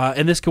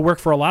 and this could work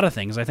for a lot of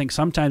things. I think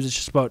sometimes it's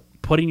just about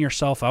putting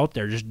yourself out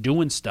there, just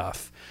doing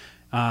stuff,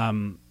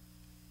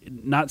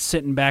 not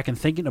sitting back and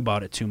thinking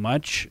about it too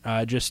much.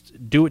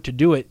 Just do it to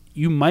do it.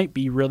 You might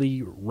be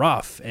really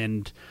rough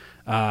and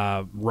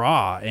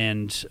raw,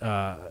 and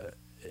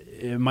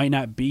it might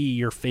not be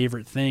your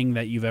favorite thing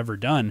that you've ever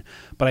done,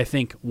 but I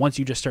think once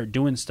you just start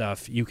doing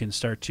stuff, you can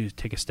start to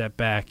take a step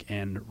back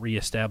and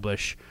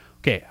reestablish,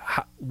 okay,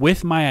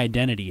 with my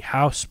identity,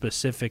 how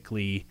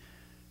specifically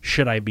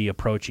should I be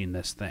approaching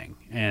this thing?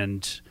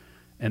 And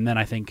then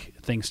I think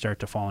things start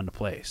to fall into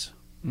place.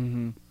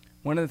 Mm-hmm.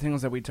 One of the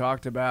things that we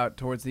talked about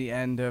towards the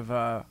end of,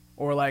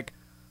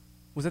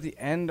 was it the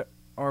end,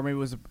 or maybe it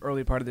was the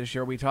early part of this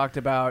year, we talked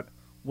about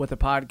what the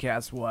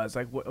podcast was,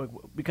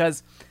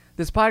 because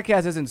this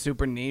podcast isn't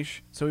super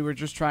niche, so we were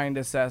just trying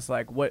to assess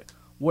like what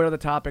are the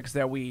topics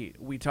that we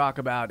talk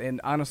about. And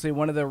honestly,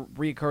 one of the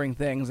recurring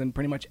things in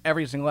pretty much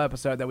every single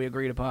episode that we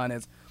agreed upon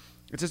is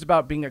it's just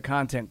about being a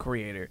content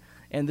creator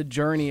and the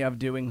journey of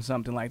doing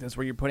something like this,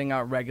 where you're putting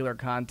out regular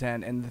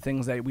content and the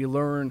things that we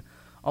learn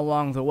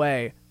along the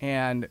way.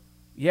 And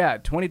yeah,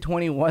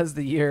 2020 was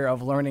the year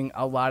of learning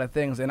a lot of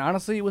things, and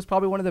honestly, it was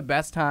probably one of the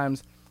best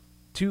times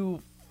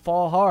to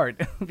fall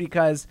hard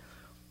because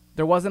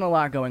there wasn't a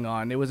lot going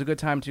on. It was a good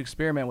time to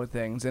experiment with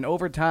things. And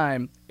over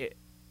time,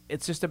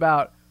 it's just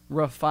about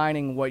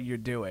refining what you're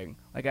doing.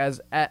 Like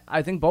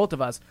I think both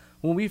of us,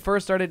 when we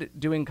first started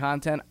doing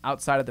content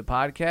outside of the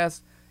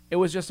podcast, it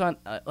was just on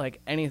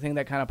like anything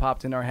that kind of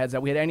popped in our heads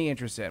that we had any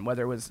interest in,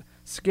 whether it was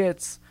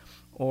skits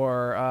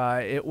or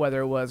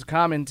whether it was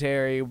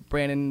commentary,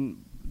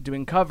 Brandon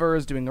doing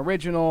covers, doing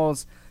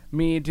originals,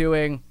 me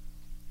doing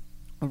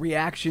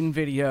reaction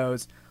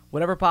videos,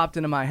 whatever popped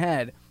into my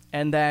head.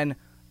 And then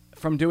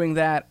from doing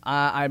that,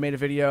 I made a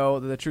video,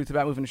 The Truth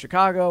About Moving to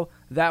Chicago.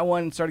 That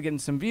one started getting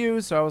some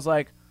views, so I was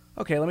like,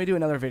 okay, let me do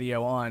another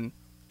video on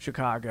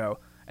Chicago.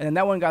 And then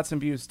that one got some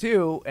views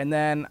too, and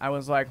then I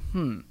was like,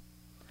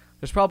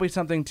 there's probably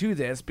something to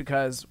this,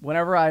 because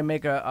whenever I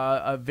make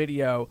a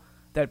video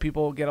that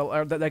people get,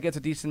 or that gets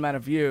a decent amount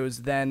of views,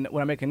 then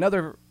when I make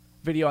another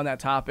video on that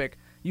topic,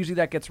 usually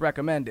that gets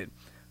recommended.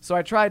 So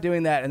I tried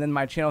doing that, and then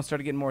my channel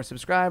started getting more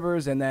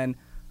subscribers, and then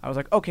I was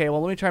like, okay,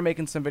 well, let me try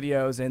making some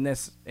videos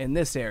in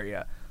this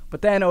area.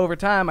 But then over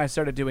time, I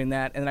started doing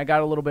that, and I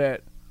got a little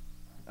bit,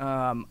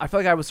 I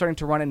felt like I was starting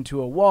to run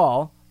into a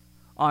wall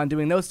on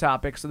doing those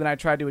topics. So then I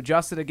tried to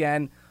adjust it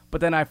again,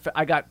 but then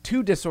I got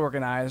too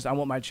disorganized on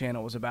what my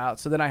channel was about.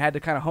 So then I had to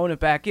kind of hone it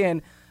back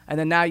in, and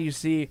then now you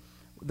see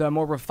the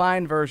more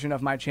refined version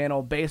of my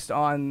channel based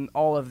on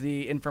all of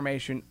the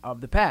information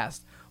of the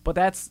past. But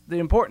that's the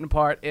important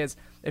part, is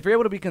if you're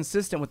able to be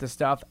consistent with this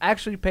stuff,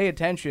 actually pay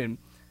attention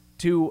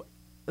to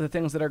the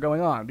things that are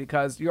going on,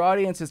 because your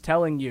audience is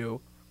telling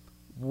you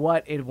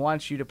what it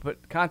wants you to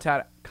put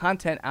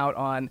content out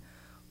on.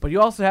 But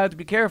you also have to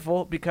be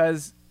careful,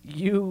 because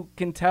you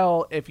can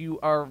tell if you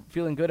are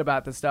feeling good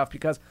about this stuff,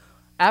 because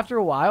after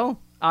a while,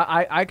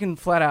 I can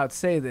flat out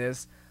say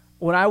this,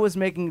 when I was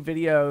making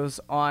videos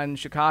on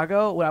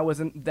Chicago, when I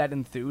wasn't that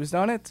enthused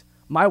on it,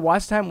 my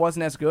watch time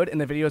wasn't as good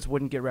and the videos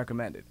wouldn't get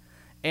recommended.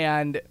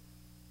 And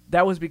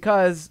that was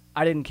because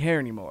I didn't care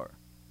anymore.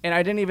 And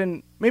I didn't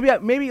even,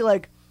 maybe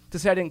like, to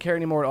say I didn't care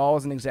anymore at all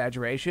is an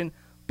exaggeration,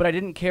 but I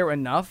didn't care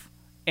enough,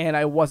 and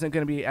I wasn't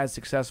going to be as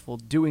successful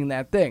doing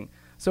that thing.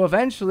 So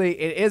eventually,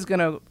 it's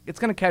gonna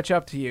catch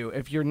up to you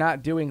if you're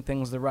not doing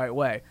things the right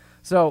way.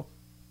 So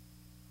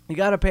you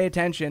got to pay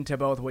attention to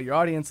both what your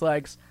audience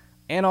likes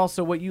and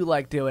also what you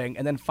like doing,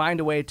 and then find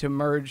a way to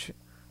merge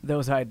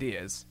those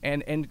ideas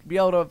and be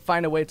able to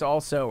find a way to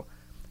also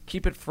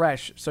keep it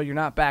fresh so you're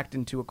not backed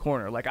into a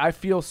corner. Like, I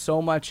feel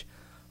so much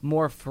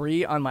more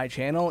free on my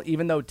channel,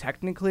 even though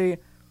technically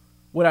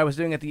what I was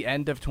doing at the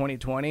end of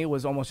 2020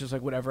 was almost just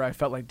like whatever I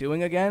felt like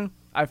doing again.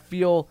 I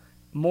feel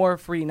more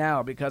free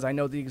now because I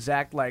know the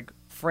exact like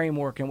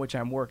framework in which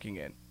I'm working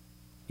in.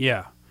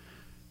 Yeah.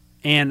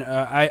 And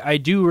I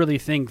do really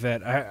think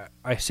that,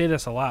 I say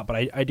this a lot, but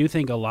I do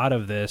think a lot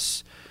of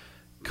this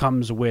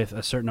comes with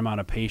a certain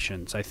amount of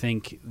patience. I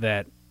think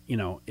that,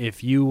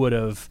 if you would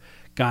have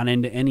gone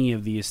into any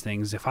of these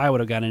things, if I would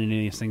have gotten into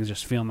these things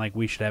just feeling like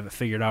we should have it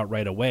figured out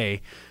right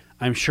away,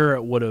 I'm sure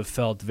it would have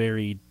felt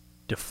very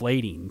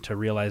deflating to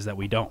realize that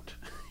we don't,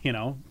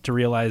 to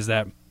realize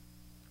that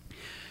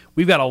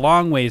we've got a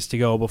long ways to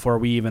go before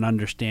we even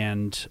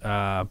understand,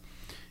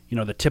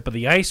 the tip of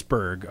the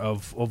iceberg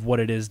of what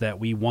it is that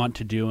we want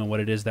to do and what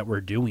it is that we're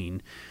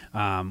doing.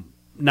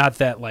 Not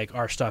that like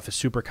our stuff is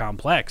super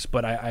complex,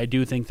 but I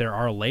do think there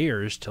are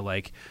layers to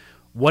like,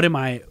 what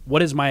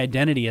is my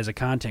identity as a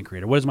content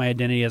creator? What is my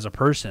identity as a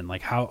person?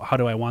 Like how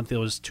do I want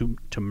those to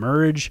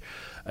merge?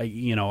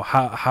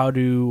 How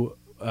do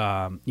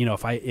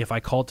if I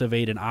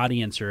cultivate an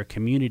audience or a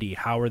community,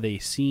 how are they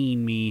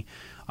seeing me?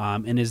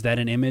 And is that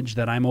an image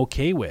that I'm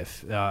okay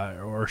with,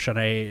 or should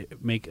I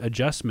make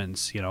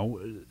adjustments?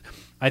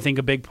 I think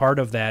a big part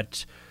of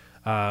that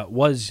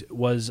was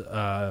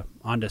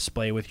on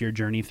display with your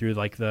journey through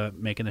like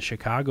making the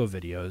Chicago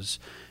videos.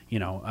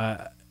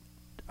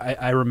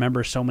 I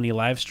remember so many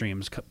live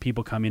streams,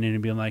 people coming in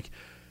and being like,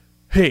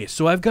 hey,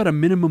 so I've got a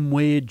minimum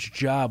wage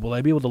job. Will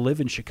I be able to live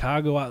in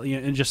Chicago?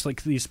 And just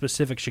like these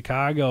specific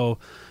Chicago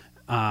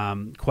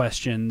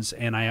questions.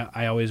 And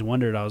I always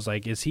wondered, I was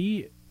like, is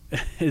he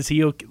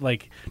okay?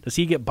 Like, does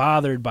he get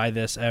bothered by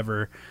this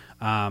ever?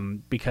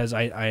 Because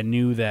I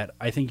knew that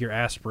I think your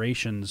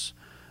aspirations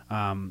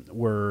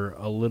were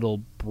a little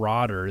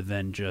broader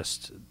than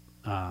just,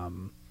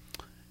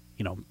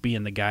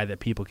 being the guy that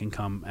people can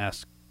come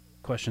ask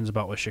questions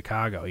about with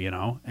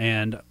Chicago,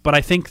 but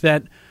I think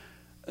that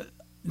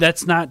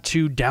that's not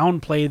to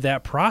downplay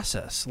that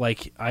process.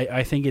 Like,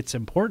 I think it's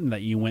important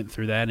that you went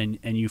through that and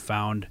you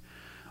found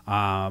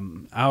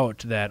out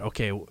that,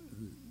 okay,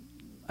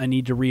 I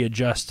need to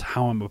readjust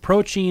how I'm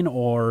approaching,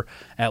 or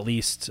at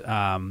least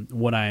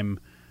what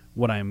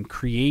I'm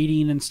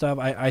creating and stuff.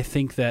 I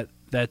think that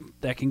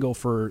can go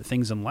for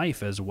things in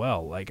life as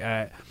well. Like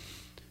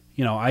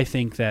I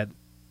think that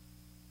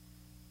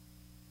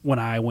when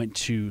I went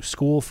to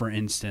school, for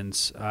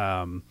instance,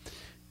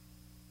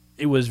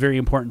 it was very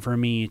important for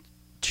me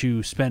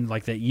to spend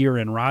like that year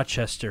in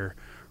Rochester.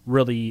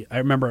 Really, I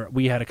remember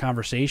we had a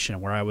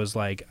conversation where I was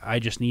like, I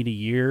just need a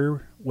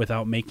year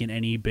without making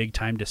any big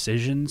time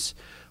decisions,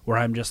 where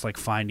I'm just like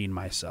finding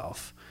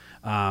myself.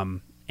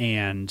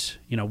 And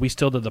we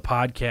still did the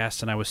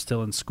podcast, and I was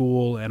still in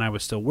school, and I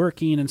was still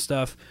working and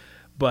stuff,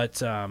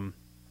 but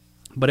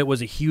it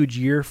was a huge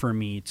year for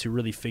me to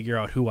really figure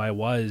out who I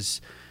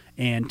was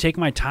and take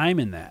my time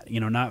in that,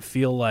 not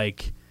feel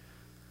like,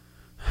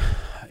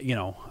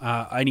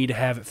 I need to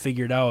have it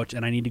figured out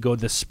and I need to go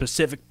this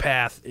specific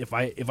path. If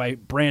I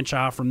branch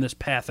off from this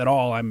path at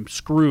all, I'm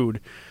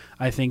screwed.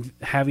 I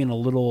think having a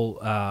little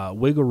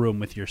wiggle room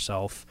with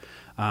yourself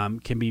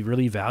can be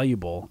really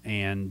valuable,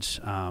 and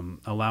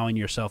allowing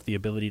yourself the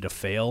ability to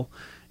fail.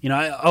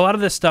 A lot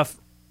of this stuff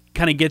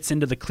kind of gets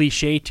into the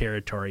cliche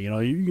territory.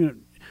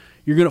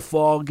 You're gonna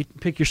fall,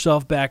 pick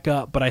yourself back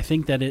up. But I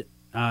think that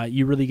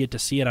you really get to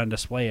see it on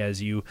display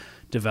as you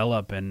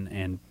develop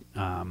and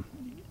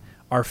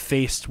are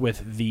faced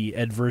with the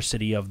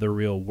adversity of the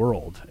real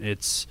world.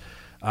 It's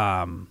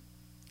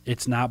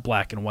not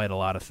black and white. A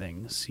lot of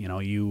things,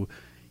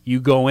 you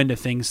go into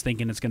things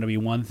thinking it's going to be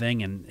one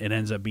thing, and it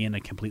ends up being a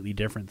completely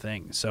different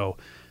thing. So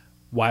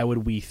why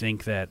would we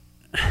think that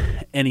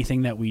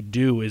anything that we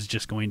do is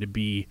just going to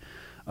be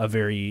a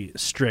very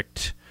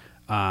strict,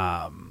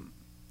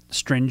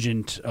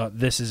 stringent,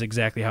 this is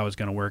exactly how it's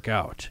going to work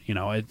out?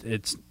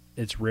 It's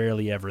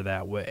rarely ever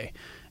that way.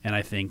 And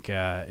I think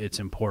it's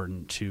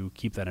important to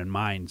keep that in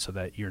mind so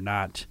that you're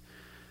not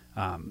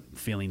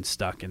feeling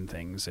stuck in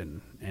things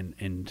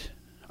and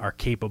are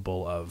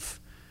capable of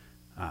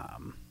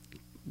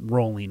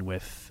rolling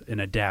with and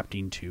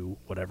adapting to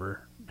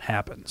whatever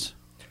happens.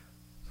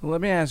 So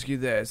let me ask you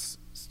this.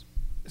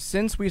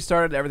 Since we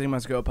started Everything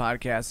Must Go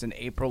podcast in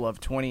April of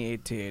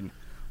 2018,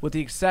 with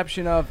the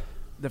exception of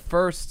the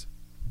first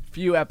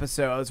few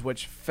episodes,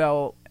 which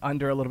fell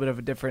under a little bit of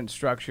a different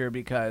structure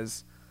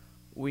because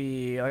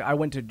I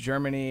went to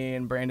Germany,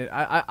 and Brandon,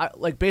 I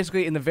like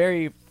basically in the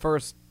very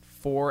first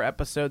 4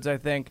 episodes, I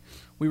think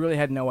we really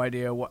had no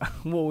idea what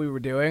we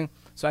were doing.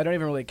 So I don't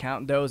even really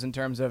count those in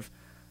terms of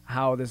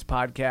how this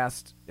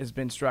podcast has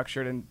been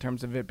structured in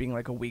terms of it being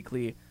like a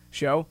weekly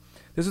show.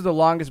 This is the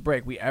longest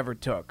break we ever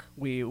took.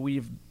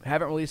 We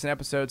haven't released an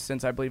episode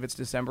since I believe it's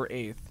December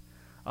 8th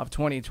of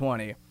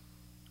 2020.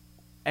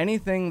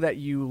 Anything that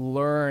you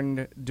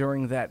learned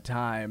during that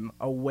time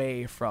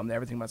away from the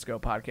Everything Must Go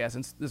podcast,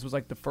 since this was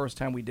like the first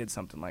time we did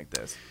something like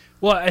this?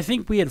 Well, I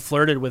think we had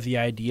flirted with the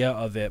idea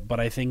of it, but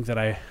I think that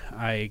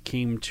I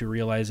came to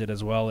realize it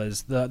as well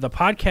as the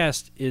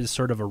podcast is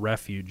sort of a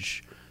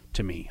refuge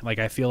to me. Like,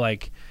 I feel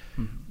like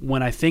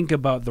when I think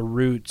about the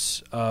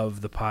roots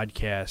of the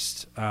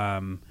podcast,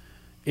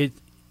 in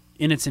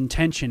its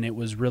intention, it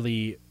was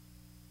really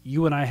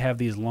you and I have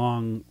these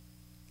long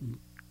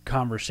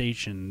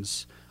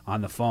conversations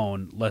on the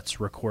phone. Let's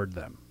record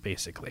them,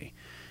 basically.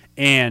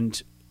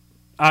 And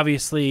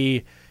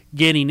obviously,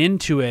 getting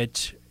into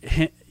it,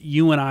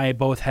 you and I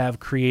both have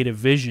creative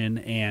vision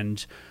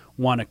and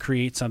want to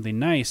create something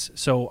nice.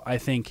 So I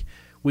think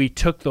we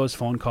took those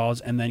phone calls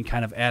and then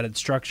kind of added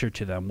structure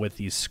to them with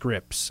these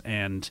scripts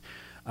and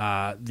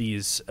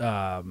these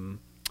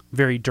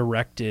very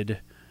directed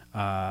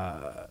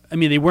I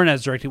mean, they weren't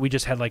as directed. We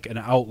just had like an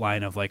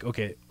outline of like,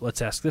 okay,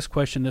 let's ask this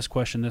question, this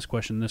question, this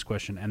question, this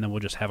question, and then we'll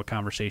just have a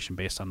conversation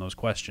based on those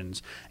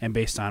questions and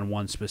based on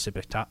one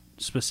specific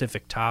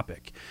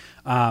topic.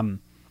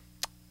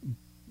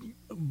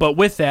 But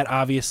with that,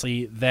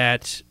 obviously,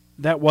 that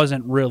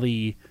wasn't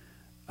really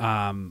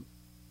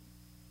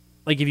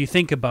like if you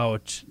think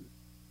about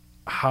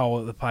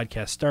how the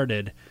podcast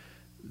started,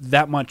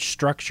 that much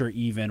structure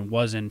even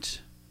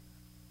wasn't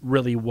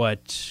really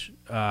what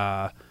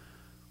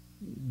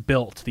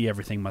built the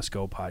Everything Must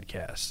Go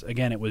podcast.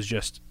 Again, it was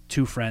just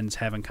two friends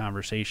having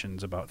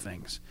conversations about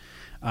things.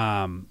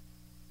 And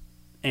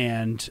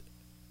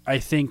I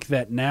think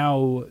that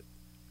now,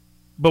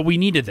 but we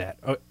needed that.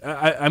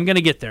 I'm going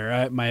to get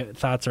there. My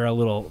thoughts are a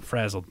little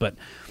frazzled, but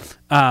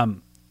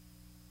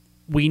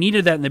we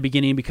needed that in the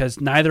beginning because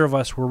neither of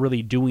us were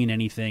really doing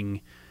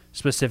anything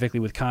specifically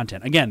with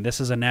content. Again, this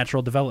is a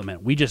natural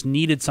development. We just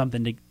needed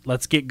something to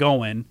let's get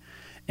going.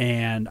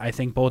 And I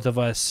think both of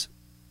us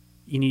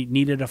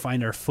needed to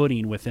find our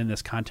footing within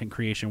this content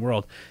creation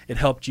world. It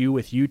helped you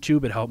with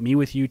YouTube. It helped me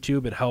with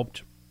YouTube. It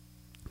helped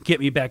get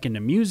me back into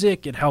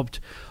music. It helped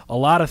a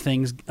lot of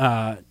things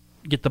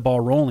get the ball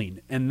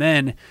rolling. And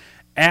then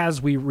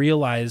as we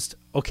realized,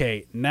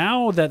 okay,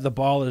 now that the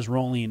ball is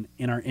rolling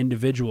in our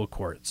individual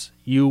courts,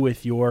 you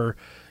with your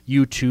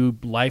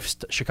YouTube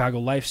Chicago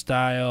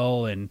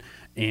lifestyle and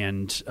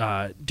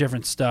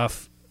different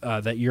stuff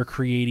that you're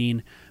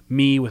creating,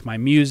 me with my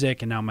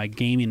music and now my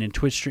gaming and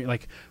Twitch stream,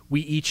 like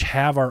we each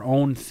have our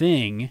own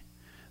thing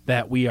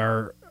that we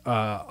are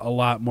a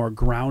lot more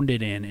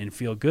grounded in and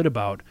feel good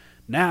about.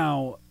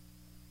 Now,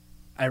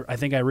 I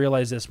think I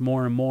realized this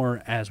more and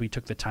more as we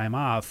took the time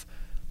off.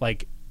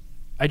 Like,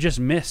 I just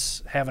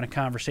miss having a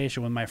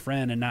conversation with my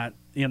friend and not,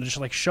 just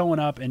like showing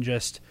up and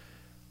just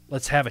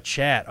let's have a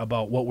chat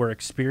about what we're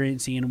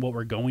experiencing and what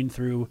we're going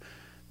through,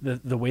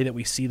 the way that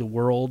we see the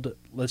world.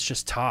 Let's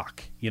just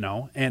talk,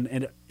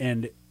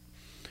 and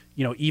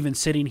even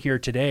sitting here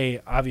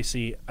today,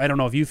 obviously, I don't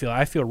know if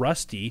I feel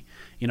rusty,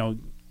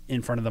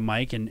 in front of the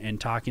mic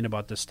and talking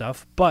about this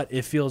stuff, but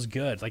it feels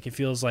good. Like, it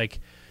feels like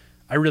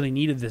I really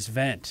needed this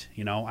vent,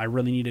 I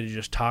really needed to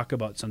just talk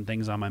about some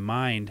things on my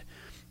mind.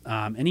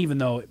 And even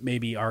though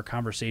maybe our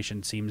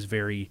conversation seems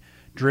very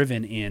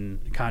driven in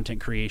content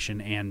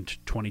creation and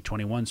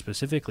 2021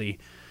 specifically,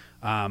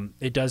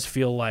 it does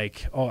feel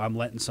like, I'm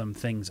letting some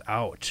things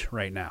out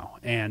right now.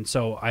 And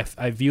so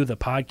I view the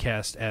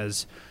podcast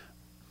as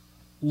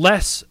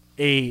less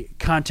a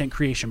content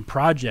creation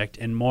project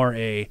and more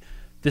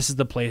this is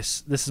the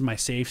place, this is my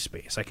safe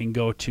space I can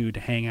go to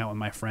hang out with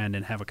my friend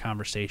and have a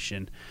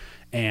conversation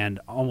and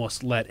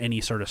almost let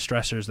any sort of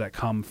stressors that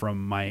come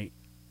from my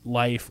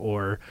life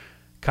or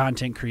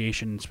content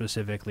creation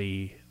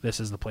specifically, this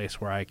is the place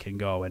where I can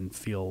go and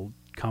feel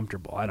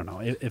comfortable. I don't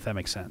know if that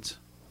makes sense.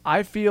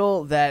 I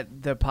feel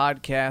that the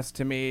podcast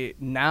to me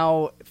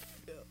now,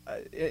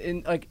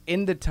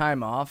 in the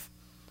time off,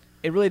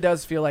 it really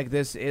does feel like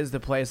this is the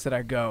place that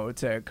I go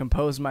to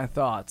compose my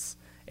thoughts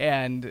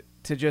and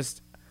to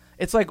just,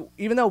 it's like,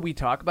 even though we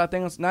talk about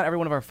things, not every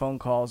one of our phone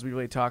calls, we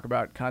really talk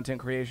about content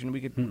creation.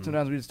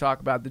 Sometimes we just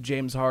talk about the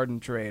James Harden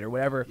trade or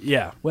whatever,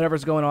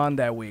 whatever's going on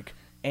that week.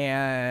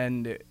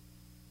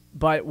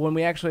 But when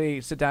we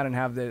actually sit down and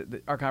have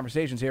our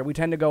conversations here, we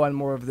tend to go on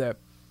more of the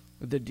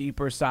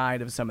deeper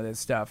side of some of this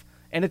stuff.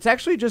 And it's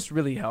actually just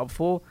really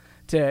helpful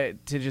to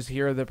just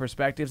hear the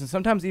perspectives and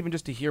sometimes even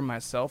just to hear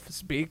myself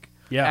speak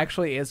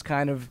actually is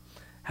kind of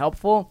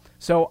helpful.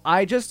 So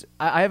I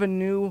have a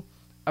new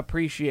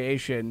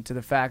appreciation to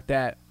the fact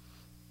that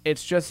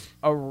it's just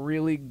a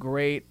really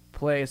great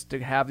place to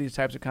have these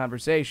types of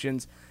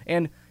conversations.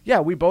 And yeah,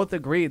 we both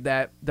agreed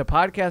that the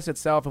podcast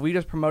itself, if we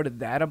just promoted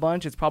that a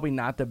bunch, it's probably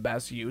not the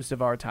best use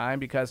of our time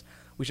because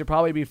we should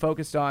probably be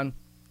focused on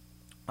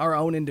our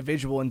own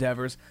individual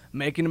endeavors,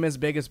 making them as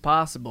big as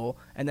possible,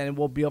 and then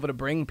we'll be able to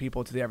bring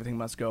people to the Everything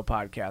Must Go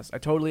podcast. I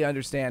totally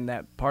understand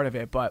that part of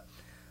it, but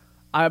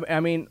I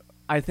mean,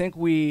 I think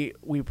we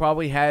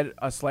probably had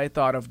a slight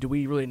thought of, do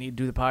we really need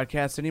to do the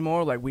podcast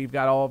anymore? Like, we've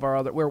got all of our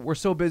other, we're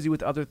so busy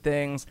with other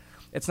things.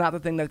 It's not the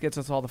thing that gets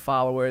us all the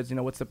followers.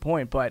 What's the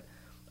point? But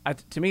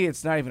to me,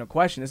 it's not even a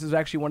question. This is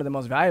actually one of the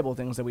most valuable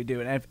things that we do.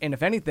 And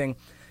if anything,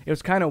 it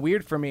was kind of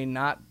weird for me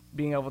not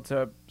being able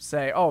to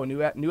say,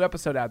 new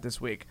episode out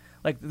this week.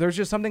 Like, there's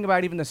just something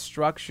about even the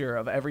structure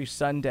of every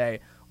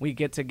Sunday we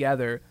get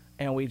together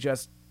and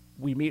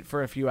we meet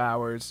for a few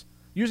hours.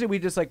 Usually we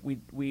just we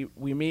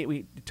meet,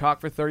 we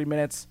talk for 30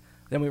 minutes,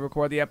 then we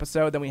record the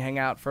episode, then we hang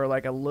out for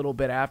like a little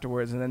bit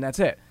afterwards, and then that's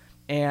it.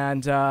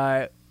 And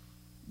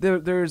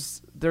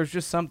there's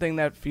just something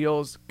that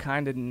feels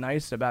kind of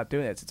nice about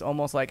doing this. It's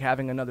almost like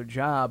having another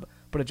job,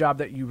 but a job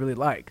that you really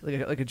like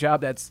a job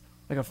that's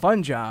like a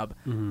fun job.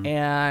 Mm-hmm.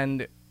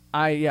 And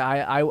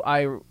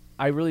I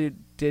really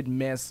did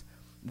miss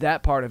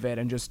that part of it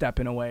and just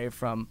stepping away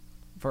for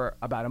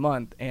about a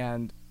month.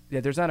 And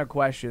yeah, there's not a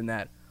question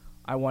that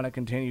I want to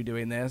continue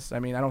doing this. I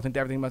mean, I don't think the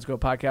Everything Must Go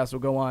podcast will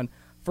go on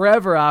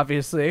forever,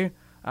 obviously.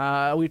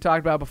 We talked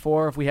about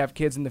before, if we have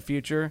kids in the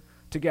future,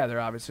 together,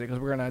 obviously, because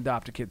we're gonna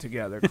adopt a kid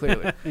together.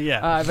 Clearly,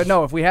 Yeah. But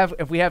no, if we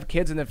have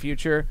kids in the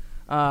future,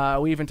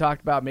 we even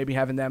talked about maybe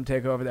having them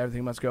take over the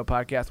Everything Must Go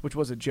podcast, which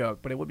was a joke,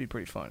 but it would be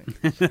pretty funny.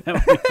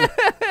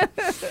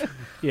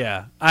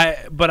 Yeah.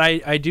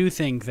 I do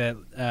think that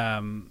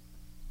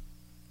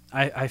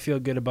I feel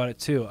good about it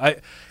too.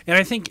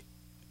 I think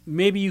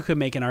maybe you could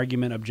make an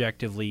argument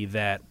objectively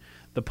that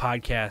the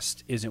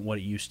podcast isn't what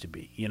it used to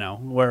be,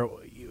 where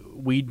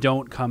we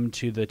don't come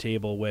to the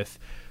table with,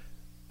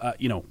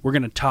 we're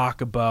going to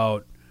talk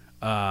about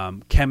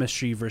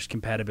chemistry versus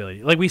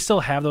compatibility. Like, we still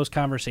have those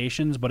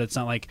conversations, but it's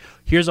not like,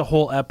 here's a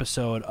whole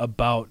episode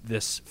about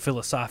this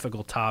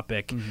philosophical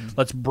topic. Mm-hmm.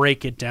 Let's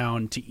break it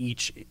down to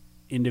each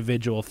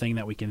individual thing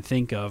that we can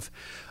think of.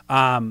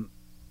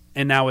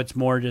 And now it's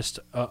more just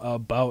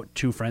about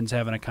two friends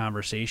having a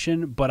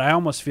conversation. But I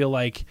almost feel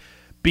like,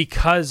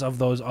 because of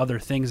those other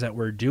things that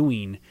we're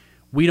doing,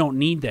 we don't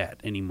need that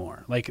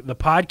anymore. Like, the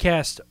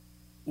podcast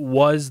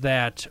was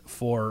that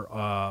for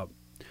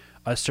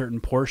a certain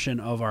portion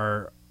of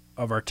our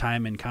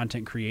time in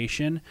content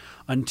creation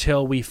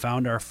until we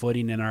found our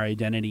footing and our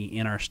identity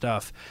in our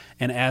stuff.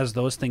 And as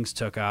those things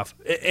took off,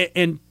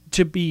 and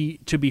to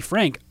be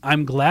frank,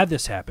 I'm glad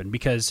this happened,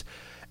 because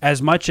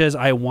as much as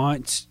I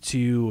want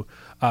to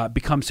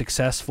become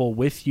successful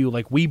with you,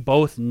 like, we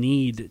both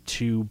need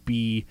to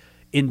be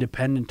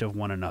independent of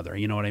one another.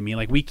 You know what I mean?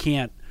 Like,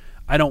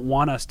 I don't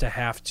want us to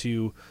have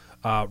to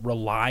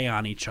rely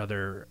on each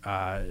other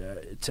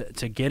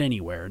to get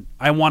anywhere.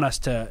 I want us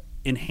to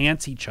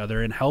enhance each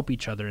other and help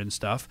each other and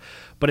stuff.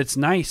 But it's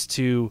nice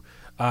to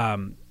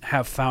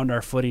have found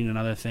our footing in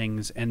other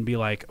things and be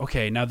like,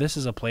 okay, now this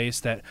is a place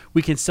that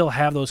we can still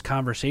have those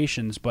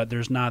conversations, but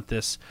there's not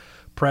this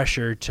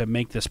pressure to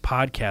make this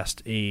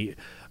podcast a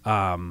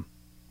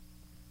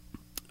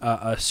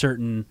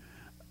certain,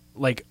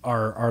 like,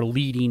 our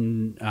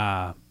leading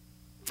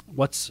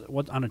what's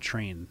on a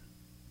train,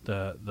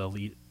 the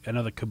lead. I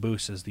know the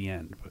caboose is the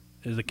end, but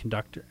is the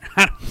conductor.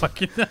 I don't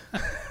fucking know.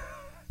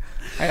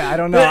 I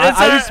don't know.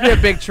 I used to be a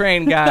big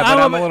train guy, but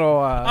I'm a little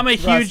I'm a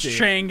rusty. huge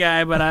train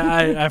guy, but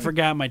I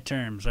forgot my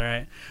terms. All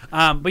right.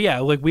 But yeah,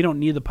 like, we don't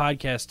need the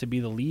podcast to be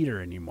the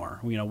leader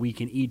anymore. We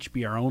can each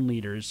be our own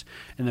leaders,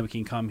 and then we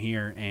can come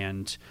here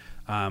and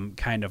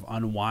kind of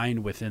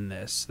unwind within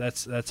this.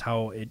 That's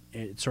how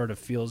it sort of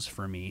feels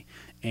for me.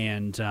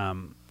 And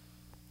I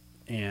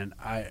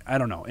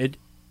don't know.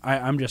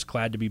 I'm just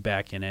glad to be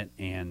back in it,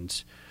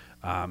 and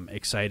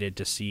excited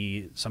to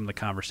see some of the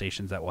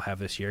conversations that we'll have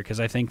this year,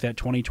 because I think that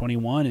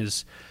 2021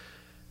 is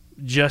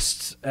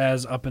just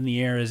as up in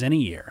the air as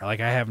any year. Like,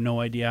 I have no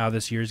idea how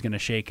this year is going to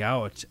shake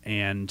out.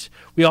 And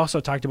we also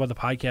talked about the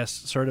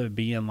podcast sort of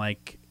being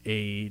like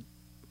a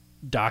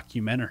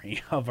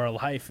documentary of our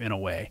life in a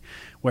way,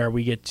 where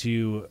we get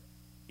to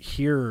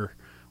hear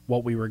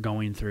what we were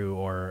going through,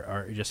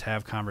 or just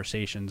have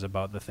conversations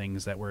about the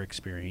things that we're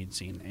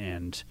experiencing.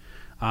 And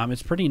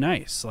it's pretty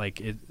nice.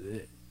 Like,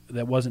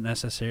 that wasn't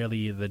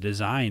necessarily the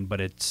design, but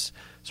it's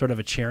sort of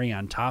a cherry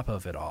on top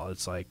of it all.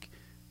 It's like,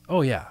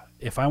 oh yeah,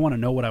 if I want to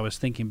know what I was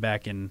thinking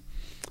back in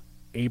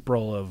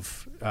April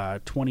of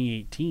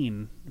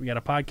 2018, we got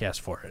a podcast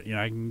for it.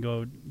 I can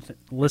go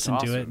listen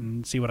to it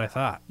and see what I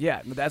thought.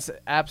 Yeah, that's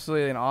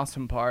absolutely an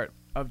awesome part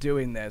of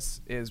doing this,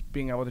 is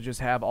being able to just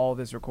have all of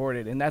this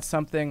recorded. And that's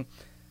something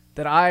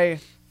that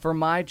for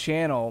my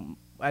channel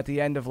at the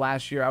end of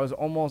last year,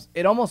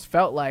 it almost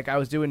felt like I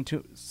was doing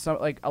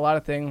a lot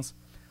of things.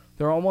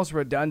 They're almost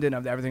redundant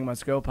of the Everything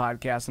Must Go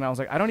podcast. And I was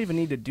like, I don't even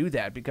need to do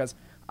that, because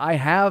I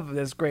have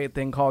this great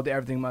thing called the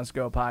Everything Must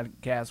Go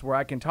podcast, where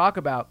I can talk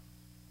about,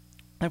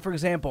 like, for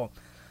example,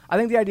 I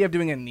think the idea of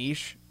doing a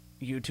niche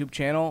YouTube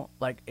channel,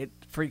 like, it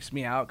freaks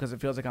me out, because it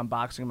feels like I'm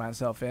boxing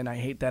myself in. I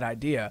hate that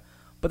idea.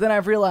 But then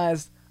I've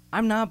realized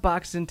I'm not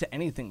boxed into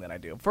anything that I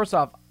do. First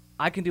off,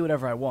 I can do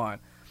whatever I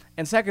want.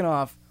 And second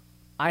off,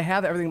 I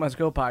have the Everything Must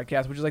Go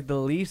podcast, which is like the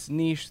least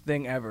niche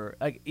thing ever.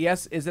 Like,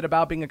 yes, is it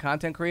about being a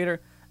content creator?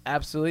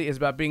 Absolutely. Is it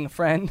about being a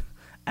friend?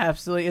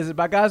 Absolutely. Is it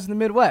about guys in the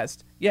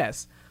Midwest?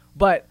 Yes.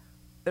 But,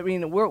 I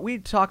mean, we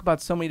talk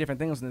about so many different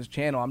things on this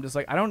channel. I'm just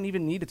like, I don't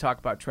even need to talk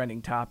about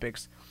trending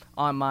topics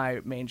on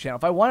my main channel.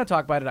 If I want to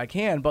talk about it, I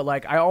can. But,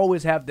 like, I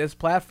always have this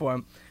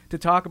platform to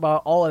talk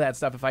about all of that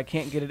stuff if I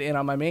can't get it in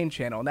on my main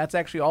channel. And that's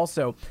actually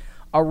also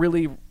a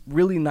really,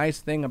 really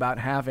nice thing about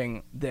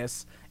having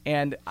this.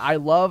 And I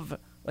love,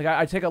 like,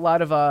 I take a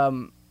lot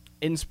of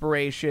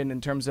inspiration in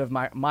terms of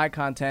my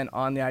content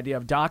on the idea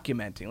of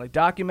documenting. Like,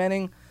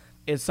 documenting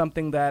is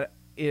something that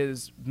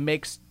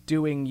makes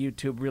doing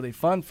YouTube really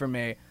fun for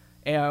me.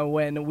 And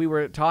when we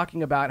were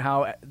talking about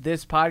how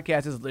this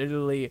podcast is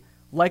literally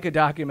like a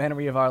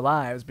documentary of our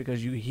lives,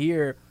 because you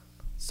hear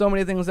so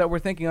many things that we're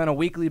thinking on a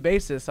weekly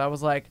basis, I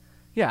was like,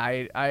 yeah,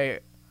 I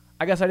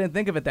guess I didn't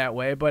think of it that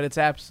way, but it's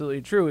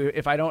absolutely true.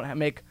 If I don't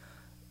make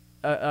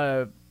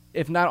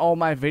if not all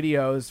my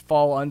videos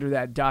fall under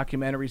that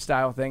documentary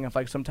style thing, if,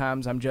 like,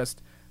 sometimes I'm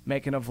just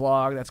making a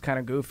vlog that's kind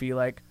of goofy,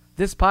 like,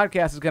 this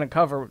podcast is going to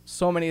cover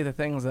so many of the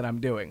things that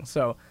I'm doing.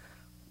 So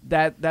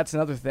that's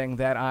another thing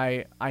that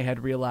I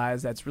had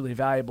realized that's really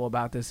valuable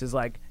about this, is,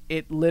 like,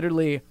 it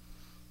literally,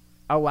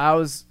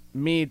 allows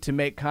me to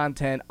make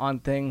content on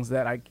things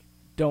that I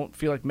don't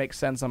feel like make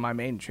sense on my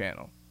main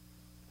channel.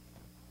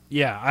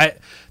 Yeah,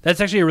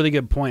 that's actually a really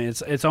good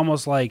point. It's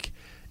almost like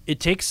it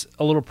takes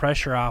a little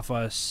pressure off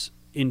us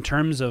in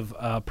terms of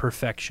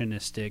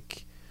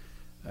perfectionistic.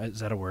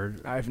 Is that a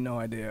word? I have no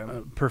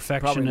idea.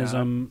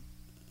 Perfectionism.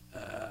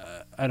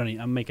 I don't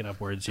even. I'm making up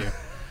words here.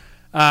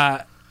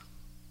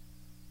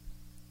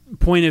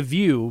 Point of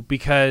view,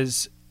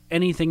 because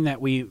anything that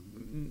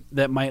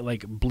might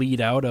like bleed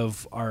out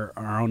of our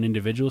own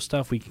individual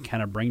stuff, we can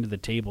kind of bring to the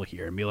table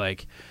here and be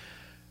like,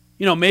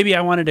 maybe I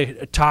wanted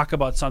to talk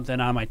about something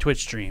on my Twitch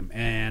stream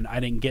and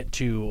I didn't get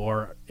to,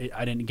 or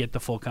I didn't get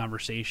the full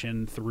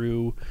conversation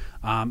through,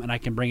 and I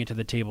can bring it to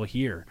the table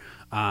here.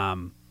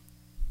 I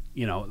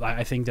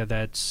think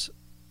that's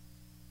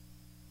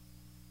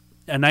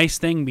a nice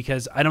thing,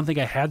 because I don't think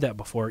I had that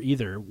before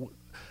either.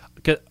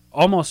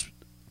 Almost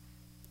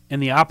in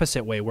the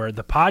opposite way, where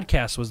the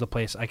podcast was the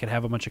place I could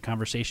have a bunch of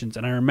conversations.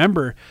 And I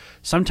remember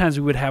sometimes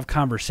we would have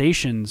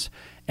conversations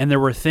and there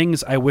were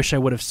things I wish I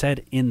would have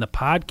said in the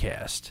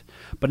podcast.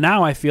 But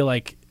now I feel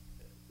like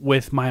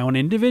with my own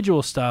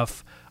individual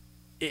stuff,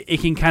 it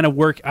can kind of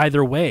work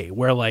either way,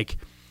 where like,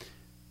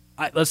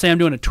 let's say I'm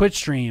doing a Twitch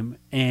stream,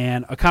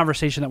 and a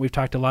conversation that we've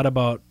talked a lot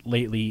about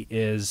lately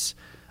is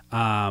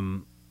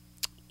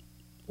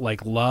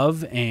like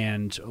love,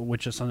 and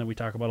which is something we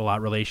talk about a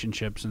lot,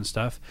 relationships and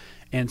stuff,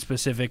 and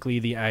specifically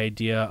the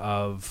idea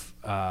of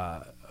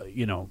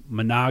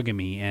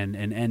monogamy and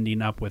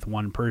ending up with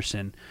one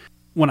person.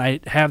 When I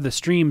have the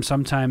stream,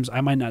 sometimes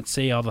I might not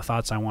say all the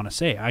thoughts I want to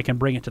say. I can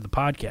bring it to the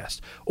podcast.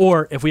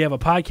 Or if we have a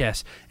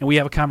podcast and we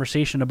have a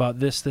conversation about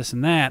this,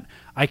 and that,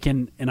 I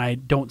can, and I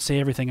don't say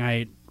everything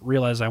I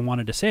realize I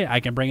wanted to say, I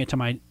can bring it to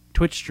my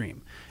Twitch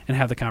stream and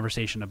have the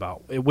conversation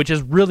about it, which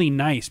is really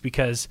nice,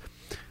 because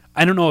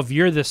I don't know if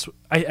you're this,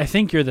 I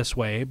think you're this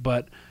way,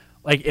 but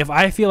like if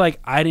I feel like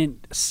I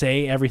didn't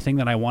say everything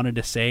that I wanted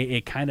to say,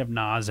 it kind of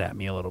gnaws at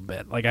me a little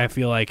bit. Like I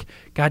feel like,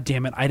 God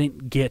damn it, I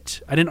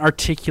didn't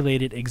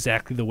articulate it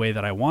exactly the way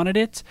that I wanted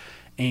it.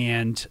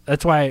 And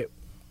that's why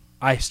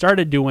I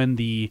started doing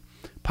the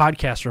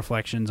podcast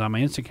reflections on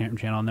my Instagram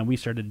channel, and then we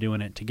started doing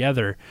it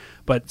together.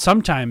 But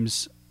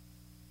sometimes,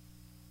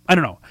 I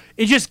don't know,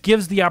 it just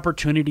gives the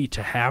opportunity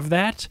to have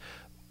that.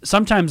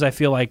 Sometimes I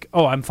feel like,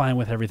 oh, I'm fine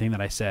with everything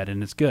that I said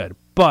and it's good.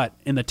 But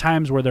in the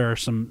times where there are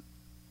some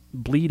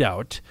bleed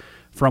out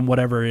from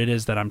whatever it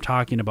is that I'm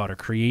talking about or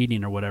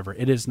creating or whatever,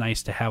 it is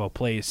nice to have a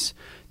place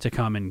to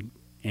come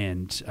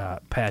and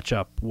patch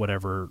up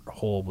whatever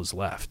hole was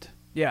left.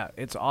 Yeah,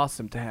 it's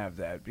awesome to have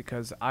that,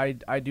 because I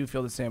do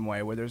feel the same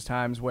way, where there's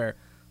times where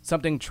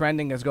something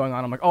trending is going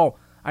on. I'm like, oh,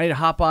 I need to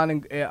hop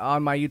on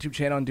on my YouTube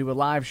channel and do a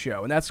live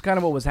show. And that's kind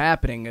of what was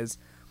happening. Is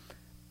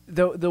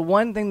the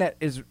one thing that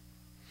is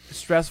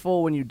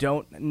stressful when you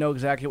don't know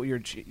exactly what your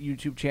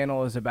YouTube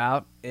channel is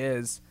about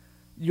is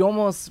you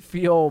almost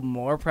feel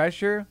more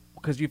pressure,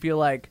 because you feel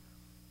like,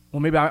 well,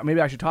 maybe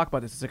I should talk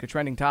about this. It's like a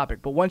trending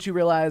topic. But once you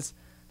realize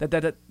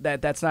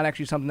that's not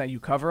actually something that you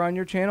cover on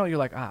your channel, you're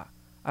like, I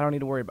don't need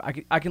to worry about.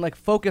 I can like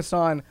focus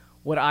on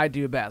what I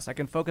do best. I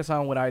can focus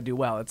on what I do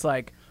well. It's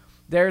like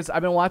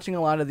I've been watching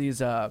a lot of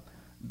these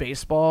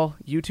baseball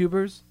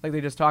YouTubers, like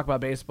they just talk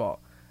about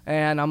baseball,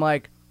 and I'm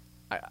like,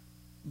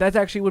 that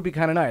actually would be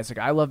kind of nice. Like,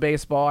 I love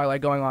baseball. I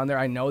like going on there.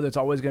 I know that's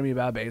always going to be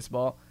about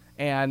baseball,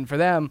 and for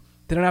them,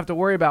 they don't have to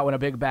worry about when a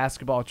big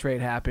basketball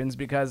trade happens,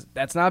 because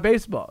that's not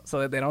baseball, so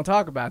that they don't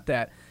talk about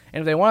that.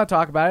 And if they want to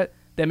talk about it,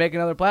 they make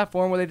another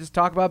platform where they just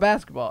talk about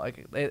basketball.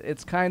 Like,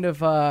 it's kind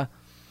of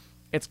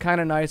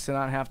nice to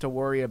not have to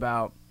worry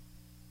about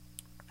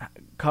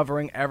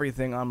covering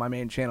everything on my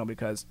main channel,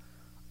 because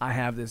I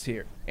have this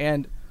here.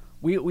 And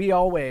we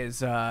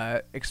always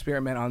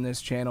experiment on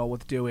this channel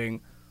with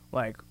doing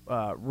like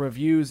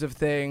reviews of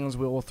things.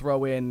 We will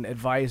throw in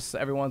advice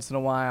every once in a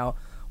while.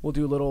 We'll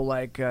do little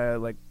like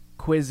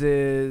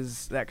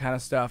quizzes, that kind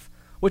of stuff,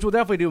 which we'll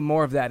definitely do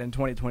more of that in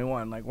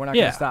 2021. Like, we're not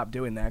going to stop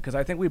doing that, because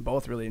I think we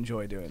both really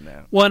enjoy doing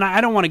that. Well, and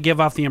I don't want to give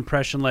off the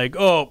impression like,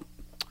 oh,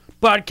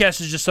 podcast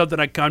is just something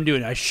I come to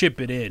and I ship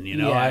it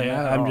in,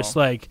 I'm just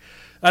like,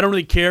 I don't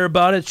really care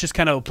about it. It's just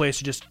kind of a place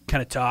to just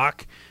kind of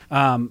talk.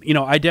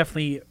 I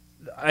definitely,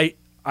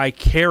 I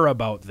care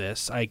about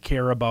this. I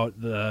care about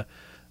the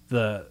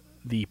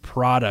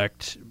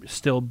product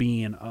still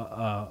being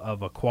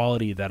of a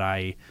quality that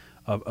I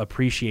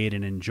appreciate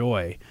and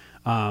enjoy.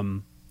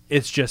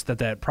 It's just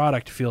that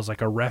product feels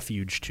like a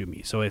refuge to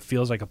me. So it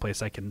feels like a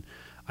place I can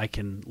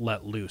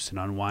let loose and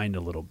unwind a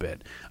little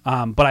bit.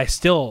 But I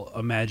still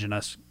imagine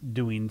us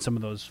doing some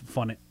of those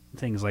fun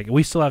things. Like,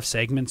 we still have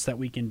segments that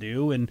we can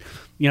do, and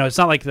it's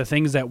not like the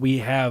things that we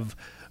have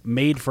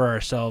made for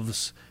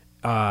ourselves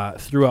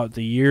throughout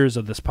the years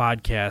of this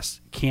podcast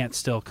can't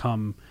still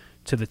come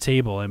to the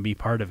table and be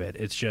part of it.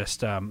 It's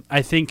just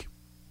I think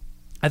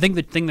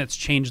the thing that's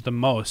changed the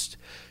most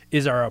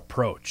is our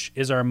approach,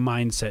 is our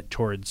mindset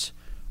towards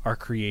our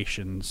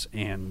creations,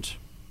 and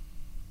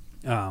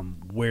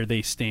where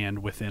they stand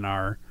within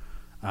our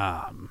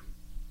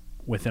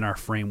within our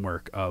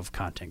framework of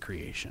content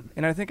creation.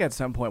 And I think at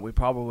some point we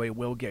probably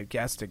will get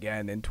guests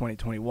again in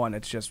 2021.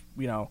 It's just,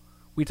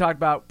 we talked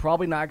about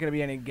probably not going to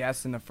be any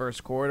guests in the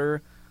first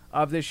quarter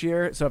of this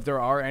year. So if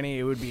there are any,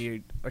 it would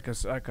be like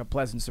a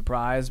pleasant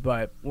surprise.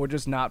 But we're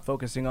just not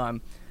focusing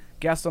on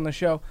guests on the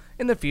show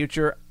in the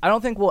future. I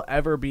don't think we'll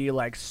ever be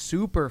like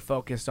super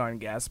focused on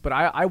guests, but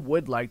I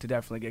would like to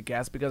definitely get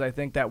guests because I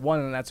think that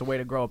that's a way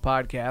to grow a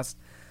podcast,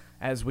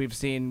 as we've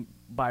seen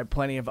by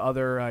plenty of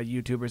other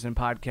YouTubers and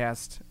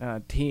podcast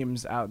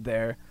teams out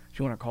there, if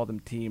you want to call them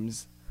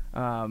teams.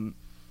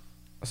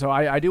 So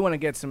I do want to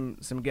get some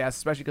guests,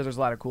 especially because there's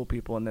a lot of cool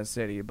people in this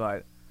city.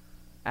 But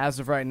as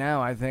of right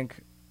now, I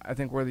think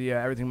we're the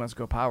Everything Must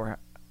Go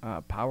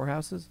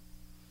powerhouses.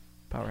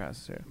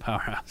 Powerhouses here.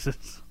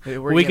 Powerhouses.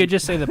 We could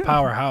just say the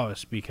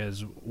powerhouse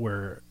because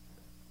we're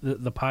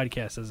the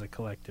podcast is a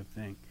collective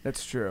thing.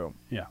 That's true.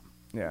 Yeah.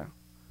 Yeah.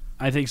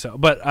 I think so.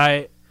 But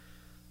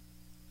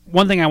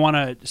one thing I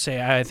want to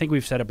say, I think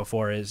we've said it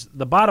before, is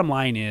the bottom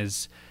line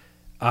is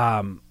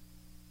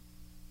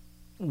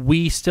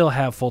we still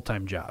have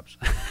full-time jobs.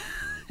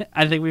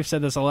 I think we've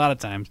said this a lot of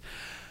times.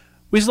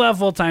 We still have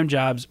full-time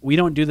jobs. We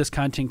don't do this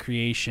content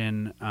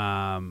creation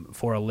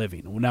for a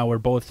living. Now, we're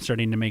both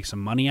starting to make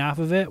some money off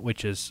of it,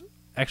 which is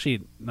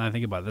actually, now I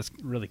think about it, that's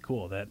really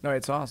cool. No,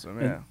 it's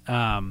awesome, yeah.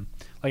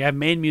 Like, I've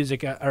made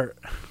music, or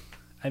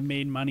I've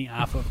made money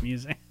off of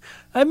music.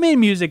 I've made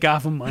music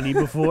off of money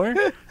before.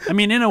 I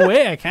mean, in a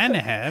way, I kind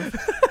of have.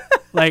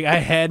 Like, I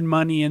had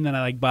money, and then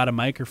I, bought a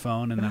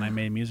microphone, and then I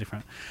made music from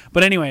it.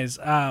 But anyways,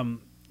 that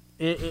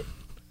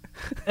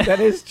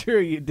is true.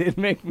 You did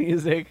make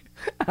music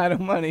out of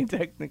money,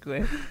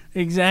 technically.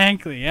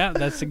 Exactly. Yeah,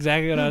 that's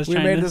exactly what I was trying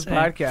to say. We made this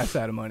podcast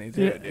out of money,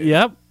 too. Dude.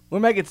 Yep. We're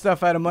making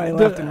stuff out of money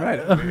left and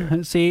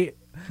right. See,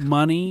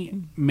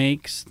 money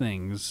makes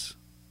things.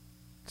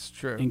 It's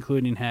true.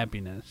 Including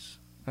happiness.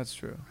 That's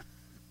true.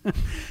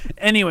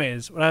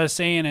 Anyways, what I was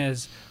saying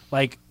is,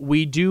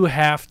 we do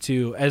have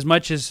to, as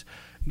much as,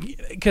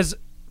 because,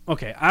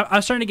 okay,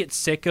 I'm starting to get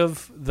sick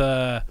of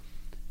the,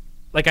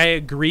 I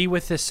agree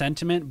with this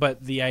sentiment,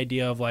 but the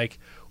idea of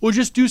well,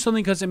 just do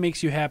something because it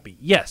makes you happy.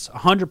 Yes,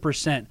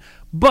 100%.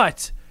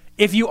 But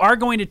if you are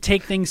going to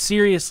take things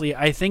seriously,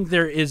 I think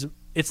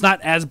it's not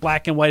as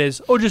black and white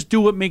as, just do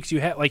what makes you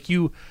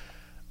happy.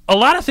 A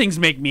lot of things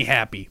make me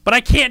happy, but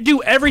I can't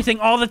do everything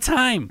all the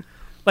time.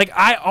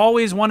 I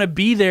always want to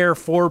be there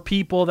for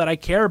people that I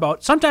care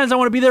about. Sometimes I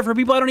want to be there for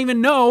people I don't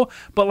even know,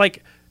 but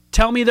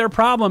tell me their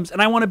problems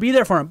and I want to be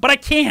there for them, but I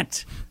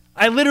can't.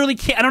 I literally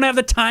can't. I don't have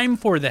the time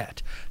for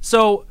that.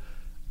 So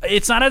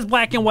it's not as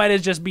black and white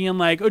as just being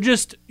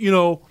just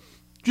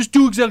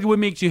do exactly what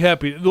makes you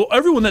happy.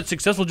 Everyone that's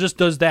successful just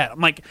does that.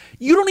 I'm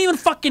you don't even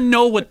fucking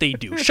know what they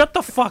do. Shut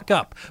the fuck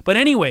up. But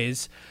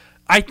anyways,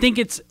 I think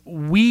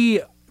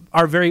we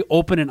are very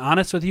open and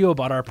honest with you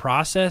about our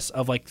process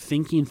of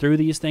thinking through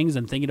these things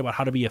and thinking about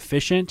how to be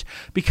efficient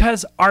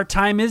because our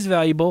time is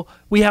valuable.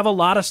 We have a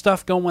lot of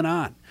stuff going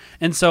on.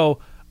 And so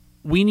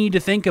we need to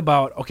think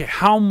about, okay,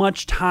 how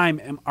much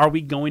time are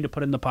we going to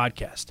put in the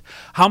podcast?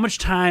 How much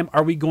time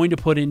are we going to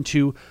put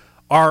into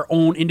our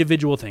own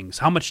individual things?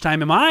 How much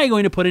time am I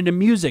going to put into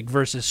music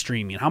versus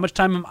streaming? How much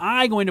time am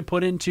I going to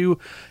put into,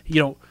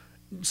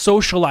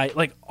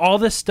 socialite? All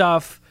this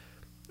stuff,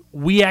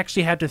 we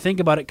actually have to think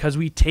about it because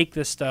we take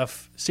this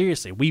stuff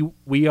seriously.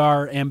 We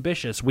are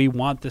ambitious. We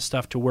want this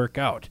stuff to work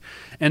out.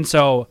 And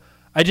so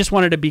I just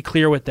wanted to be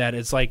clear with that.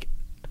 It's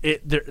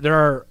there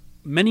are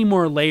many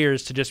more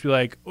layers to just be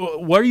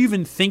why are you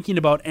even thinking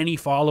about any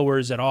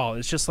followers at all?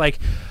 It's just I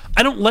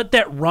don't let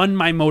that run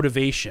my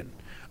motivation.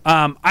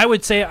 I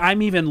would say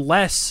I'm even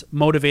less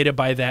motivated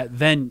by that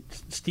than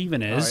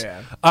Steven is.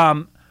 Oh,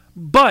 yeah.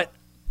 But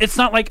it's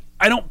not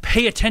I don't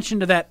pay attention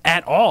to that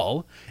at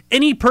all.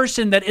 Any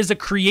person that is a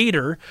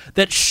creator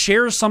that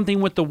shares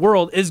something with the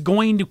world is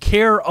going to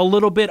care a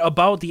little bit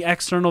about the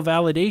external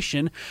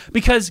validation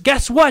because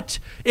guess what?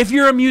 If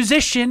you're a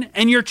musician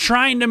and you're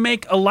trying to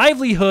make a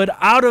livelihood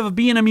out of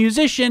being a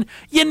musician,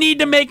 you need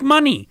to make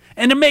money.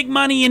 And to make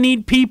money, you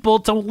need people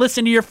to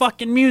listen to your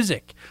fucking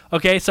music.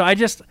 Okay, so I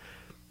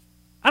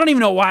don't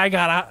even know why I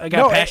got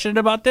passionate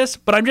about this,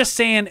 but I'm just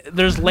saying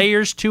there's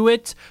layers to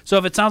it. So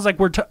if it sounds like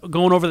we're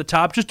going over the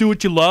top, just do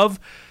what you love.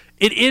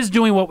 It is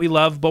doing what we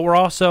love, but we're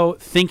also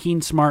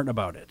thinking smart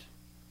about it.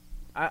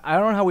 I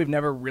don't know how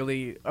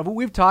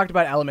we've talked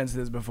about elements of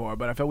this before,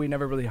 but I feel we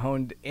never really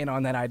honed in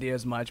on that idea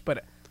as much.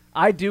 But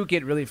I do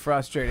get really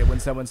frustrated when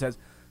someone says,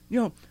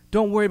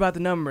 don't worry about the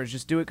numbers,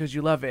 just do it because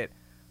you love it.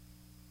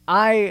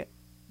 I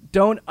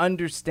don't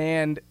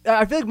understand.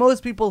 I feel like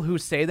most people who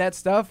say that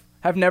stuff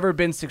have never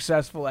been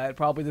successful at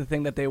probably the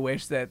thing that they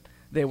wish that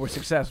they were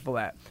successful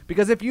at.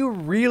 Because if you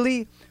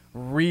really,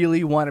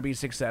 really want to be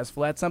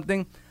successful at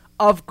something,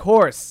 of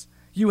course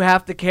you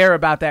have to care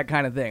about that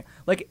kind of thing.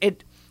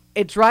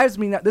 It drives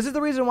me nuts. This is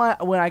the reason why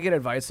when I get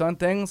advice on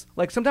things,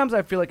 sometimes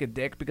I feel like a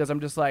dick because I'm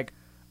just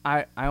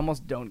I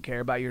almost don't care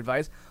about your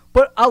advice.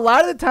 But a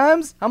lot of the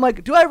times I'm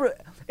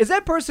is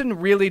that person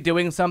really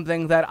doing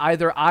something that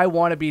either I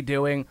want to be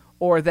doing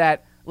or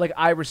that like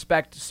I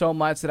respect so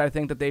much that I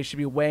think that they should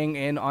be weighing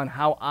in on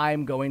how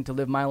I'm going to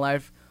live my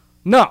life.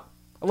 No.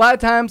 A lot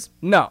of times,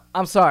 no.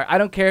 I'm sorry. I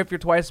don't care if you're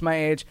twice my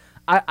age.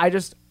 I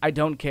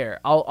don't care.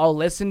 I'll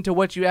listen to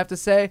what you have to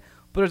say,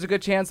 but there's a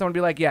good chance I'm going to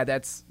be like, yeah,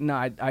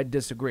 I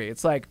disagree.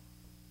 It's like,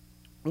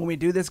 when we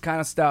do this kind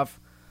of stuff,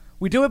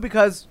 we do it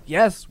because,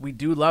 yes, we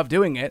do love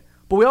doing it,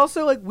 but we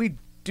also, like, we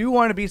do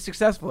want to be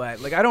successful at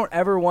it. Like, I don't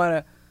ever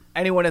want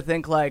anyone to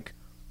think, like,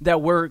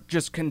 that we're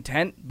just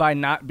content by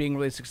not being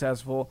really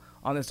successful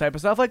on this type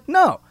of stuff. Like,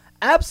 no,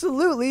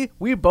 absolutely.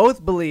 We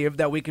both believe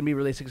that we can be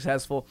really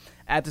successful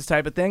at this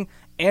type of thing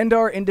and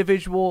our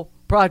individual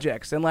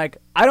projects. And, like,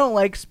 I don't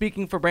like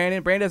speaking for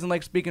Brandon. Brandon doesn't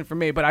like speaking for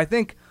me, but I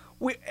think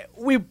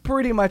we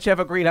pretty much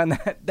have agreed on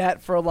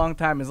that for a long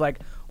time. Is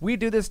like, we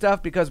do this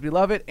stuff because we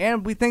love it,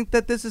 and we think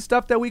that this is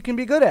stuff that we can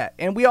be good at,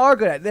 and we are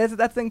good at. That's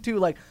that thing too.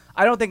 Like,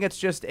 I don't think it's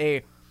just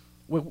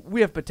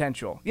we have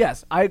potential.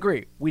 Yes, I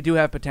agree. We do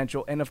have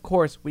potential, and of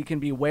course, we can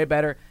be way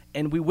better,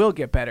 and we will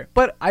get better.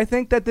 But I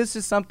think that this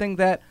is something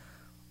that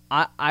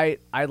I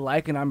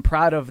like, and I'm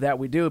proud of that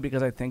we do,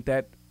 because I think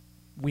that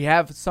we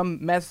have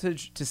some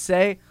message to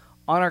say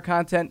on our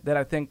content that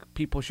I think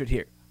people should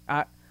hear.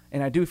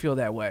 And I do feel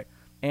that way.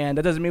 And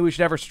that doesn't mean we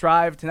should ever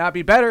strive to not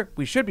be better.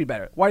 We should be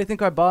better. Why do you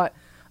think I bought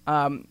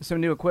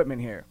some new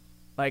equipment here?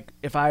 Like,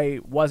 if I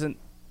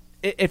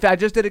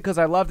just did it because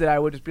I loved it, I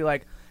would just be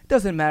like, it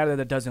doesn't matter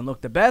that it doesn't look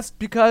the best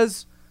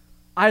because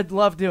I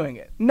love doing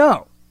it.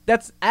 No,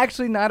 that's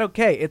actually not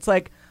okay. It's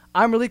like,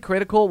 I'm really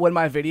critical when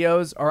my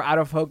videos are out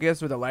of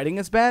focus or the lighting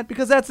is bad,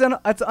 because that's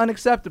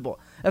unacceptable.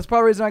 That's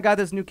probably the reason I got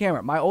this new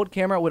camera. My old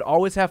camera would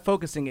always have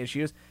focusing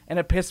issues, and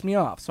it pissed me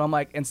off. So I'm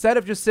like, instead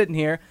of just sitting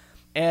here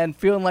and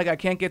feeling like I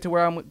can't get to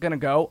where I'm going to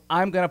go,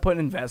 I'm going to put an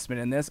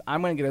investment in this.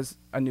 I'm going to get us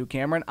a new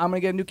camera, and I'm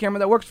going to get a new camera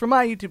that works for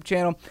my YouTube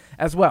channel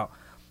as well.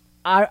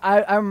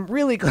 I'm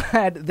really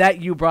glad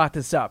that you brought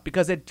this up,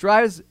 because it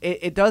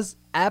does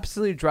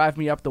absolutely drive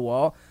me up the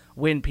wall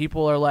when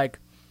people are like,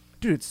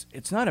 dude,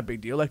 it's not a big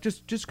deal. Like,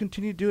 just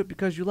continue to do it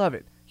because you love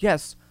it.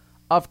 Yes,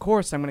 of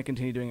course I'm going to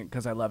continue doing it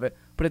because I love it,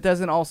 but it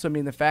doesn't also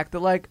mean the fact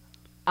that, like,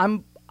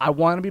 I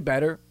want to be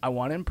better. I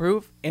want to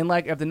improve. And,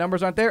 like, if the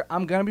numbers aren't there,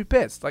 I'm going to be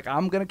pissed. Like,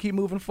 I'm going to keep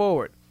moving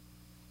forward.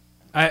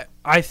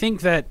 I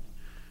think that,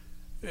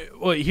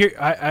 well, here,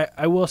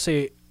 I will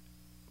say,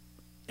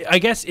 I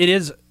guess it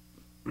is,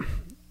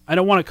 I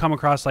don't want to come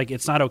across like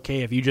it's not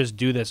okay if you just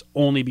do this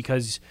only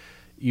because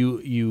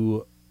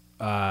you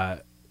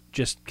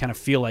just kind of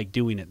feel like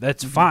doing it.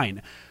 That's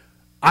fine.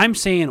 I'm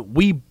saying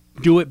we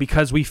do it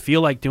because we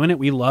feel like doing it.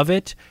 We love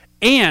it.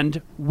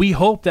 And we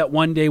hope that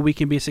one day we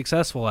can be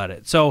successful at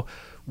it. So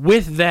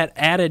with that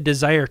added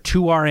desire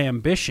to our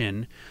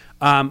ambition,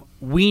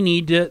 we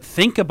need to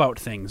think about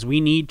things. We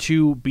need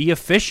to be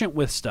efficient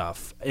with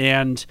stuff.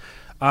 And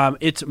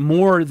it's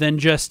more than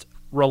just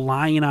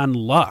relying on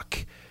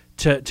luck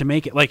to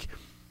make it. Like,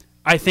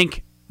 I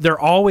think there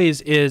always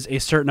is a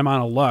certain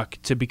amount of luck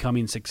to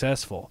becoming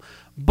successful.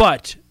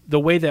 But the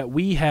way that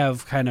we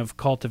have kind of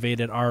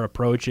cultivated our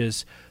approach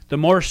is the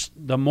more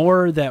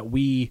that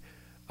we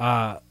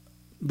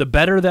the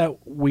better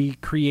that we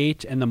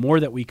create, and the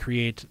more that we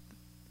create,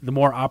 the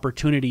more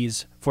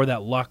opportunities for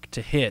that luck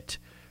to hit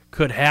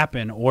could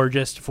happen, or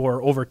just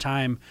for over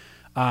time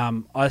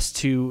us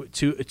to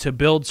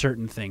build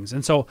certain things.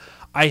 And so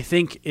I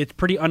think it's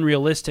pretty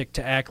unrealistic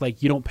to act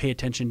like you don't pay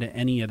attention to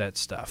any of that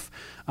stuff.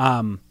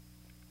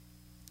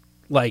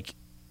 Like,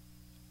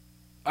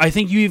 I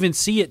think you even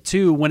see it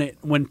too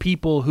when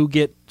people who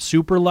get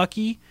super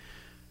lucky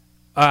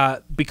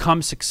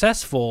become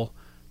successful.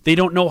 They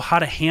don't know how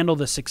to handle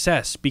the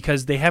success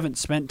because they haven't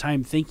spent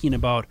time thinking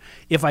about,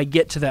 if I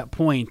get to that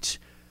point,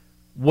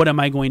 what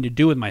am I going to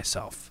do with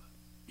myself?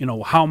 You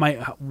know,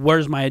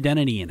 where's my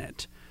identity in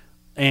it?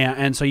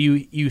 And so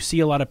you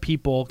see a lot of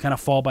people kind of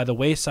fall by the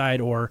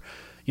wayside, or,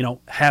 you know,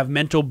 have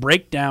mental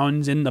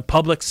breakdowns in the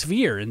public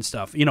sphere and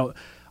stuff. You know,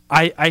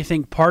 I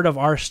think part of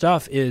our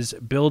stuff is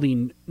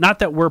building, not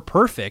that we're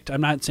perfect. I'm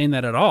not saying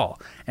that at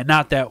all. And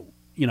not that,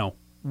 you know,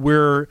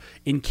 we're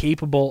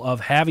incapable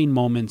of having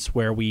moments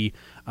where we,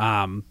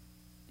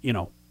 you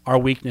know, our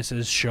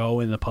weaknesses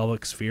show in the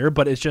public sphere,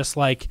 but it's just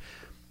like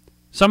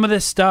some of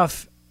this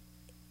stuff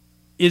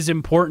is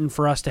important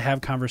for us to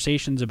have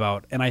conversations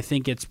about. And I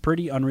think it's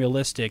pretty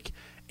unrealistic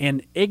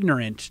and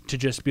ignorant to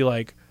just be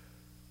like,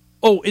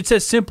 oh, it's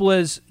as simple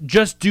as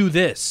just do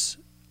this.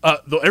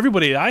 Though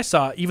everybody that I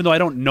saw, even though I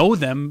don't know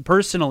them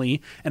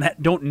personally and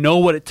don't know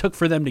what it took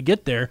for them to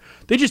get there,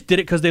 they just did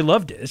it because they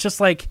loved it. It's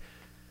just like,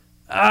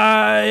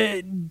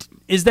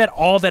 is that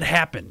all that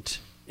happened?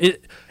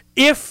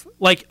 If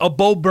like a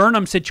Bo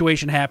Burnham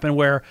situation happened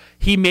where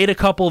he made a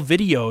couple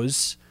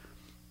videos,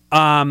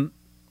 and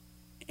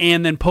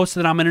then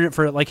posted it on the internet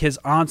for like his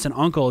aunts and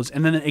uncles,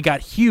 and then it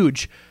got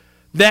huge,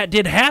 that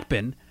did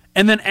happen.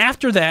 And then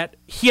after that,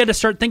 he had to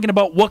start thinking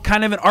about what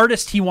kind of an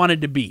artist he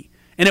wanted to be.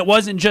 And it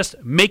wasn't just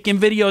making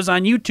videos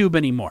on YouTube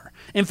anymore.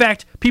 In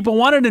fact, people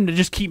wanted him to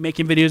just keep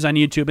making videos on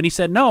YouTube. And he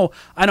said, no,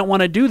 I don't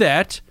want to do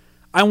that.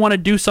 I want to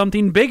do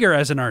something bigger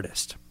as an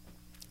artist.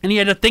 and he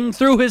had to think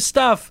through his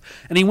stuff,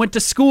 and he went to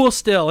school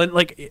still, and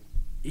like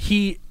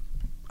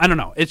I don't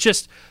know. It's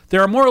just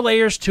there are more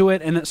layers to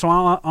it, and so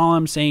all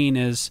I'm saying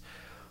is,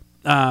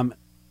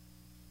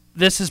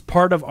 this is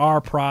part of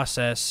our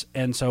process,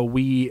 and so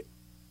we,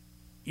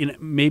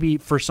 maybe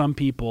for some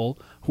people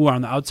who are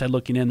on the outside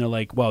looking in, they're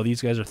like, "Well,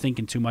 these guys are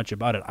thinking too much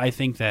about it." I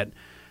think that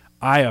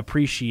I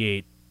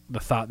appreciate the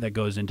thought that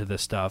goes into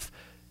this stuff.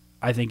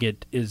 I think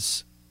it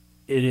is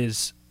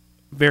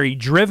very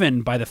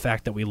driven by the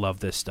fact that we love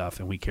this stuff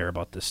and we care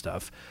about this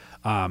stuff.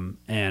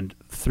 And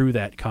through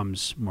that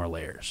comes more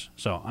layers.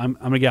 So I'm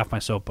going to get off my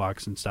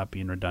soapbox and stop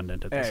being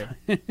redundant at this.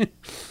 Hey.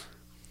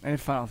 Any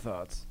final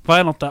thoughts?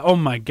 Oh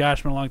my gosh,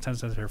 it's been a long time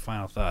since I heard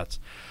final thoughts.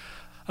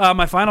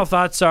 My final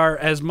thoughts are,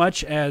 as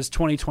much as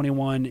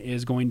 2021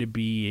 is going to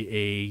be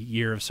a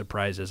year of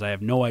surprises, I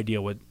have no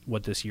idea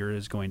what this year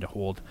is going to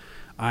hold.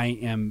 I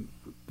am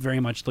very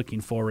much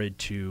looking forward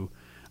to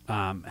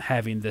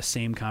having the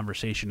same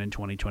conversation in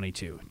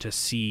 2022 to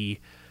see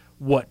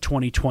what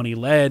 2020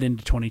 led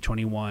into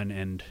 2021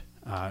 and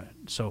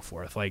so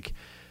forth. Like,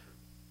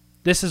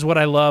 this is what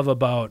I love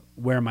about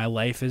where my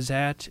life is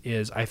at,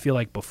 is I feel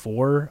like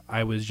before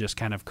I was just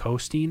kind of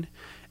coasting,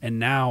 and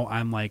now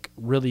I'm like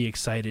really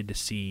excited to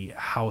see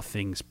how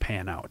things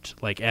pan out.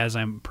 Like, as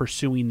I'm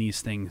pursuing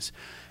these things,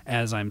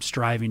 as I'm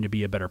striving to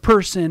be a better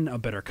person, a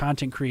better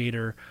content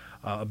creator,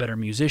 a better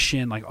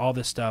musician, like all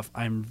this stuff,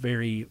 I'm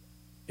very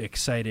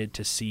excited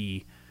to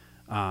see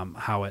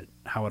how it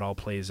all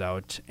plays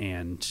out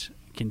and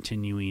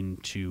continuing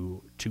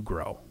to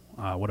grow.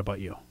 What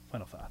about you?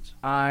 Final thoughts?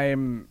 I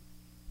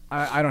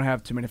don't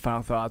have too many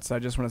final thoughts. I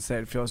just want to say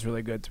it feels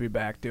really good to be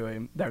back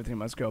doing the Everything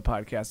Must Go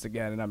podcast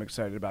again, and I'm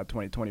excited about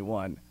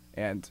 2021,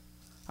 and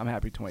I'm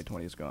happy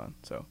 2020 is gone.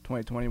 So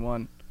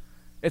 2021,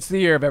 it's the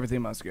year of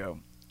Everything Must Go.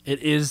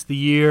 It is the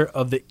year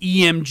of the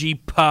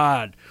EMG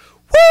pod.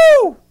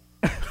 Woo!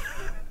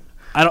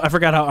 I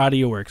forgot how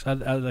audio works.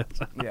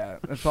 Yeah,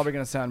 it's probably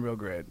going to sound real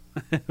great.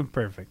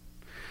 Perfect.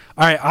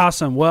 All right,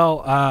 awesome.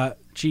 Well,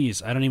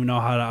 geez, I don't even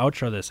know how to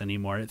outro this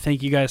anymore.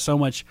 Thank you guys so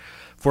much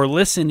for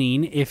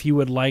listening. If you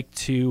would like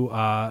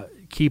to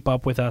keep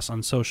up with us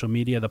on social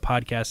media, the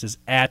podcast is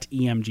at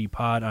EMG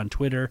Pod on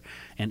Twitter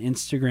and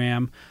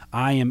Instagram.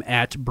 I am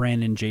at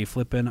Brandon J.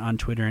 Flippin on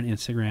Twitter and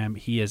Instagram.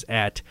 He is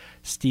at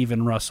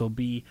Stephen Russell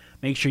B.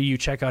 Make sure you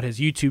check out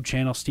his YouTube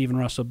channel, Stephen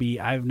Russell B.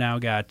 I've now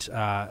got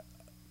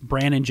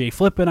Brandon J.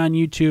 Flippin on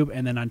YouTube,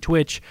 and then on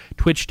Twitch,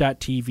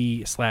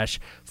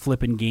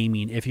 twitch.tv/Flippin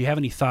Gaming. If you have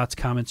any thoughts,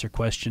 comments, or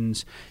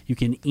questions, you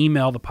can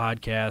email the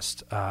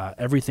podcast.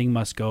 Everything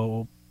must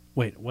go.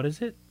 Wait, what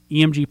is it?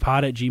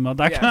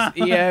 emgpod@gmail.com.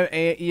 Yes,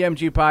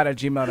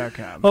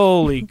 emgpod@gmail.com.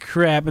 Holy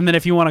crap. And then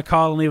if you want to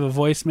call and leave a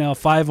voicemail,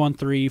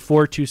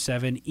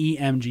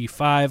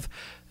 513-427-EMG5.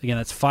 Again,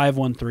 that's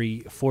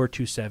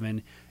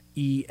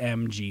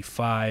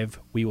 513-427-EMG5.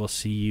 We will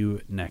see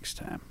you next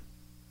time.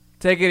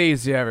 Take it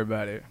easy,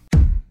 everybody.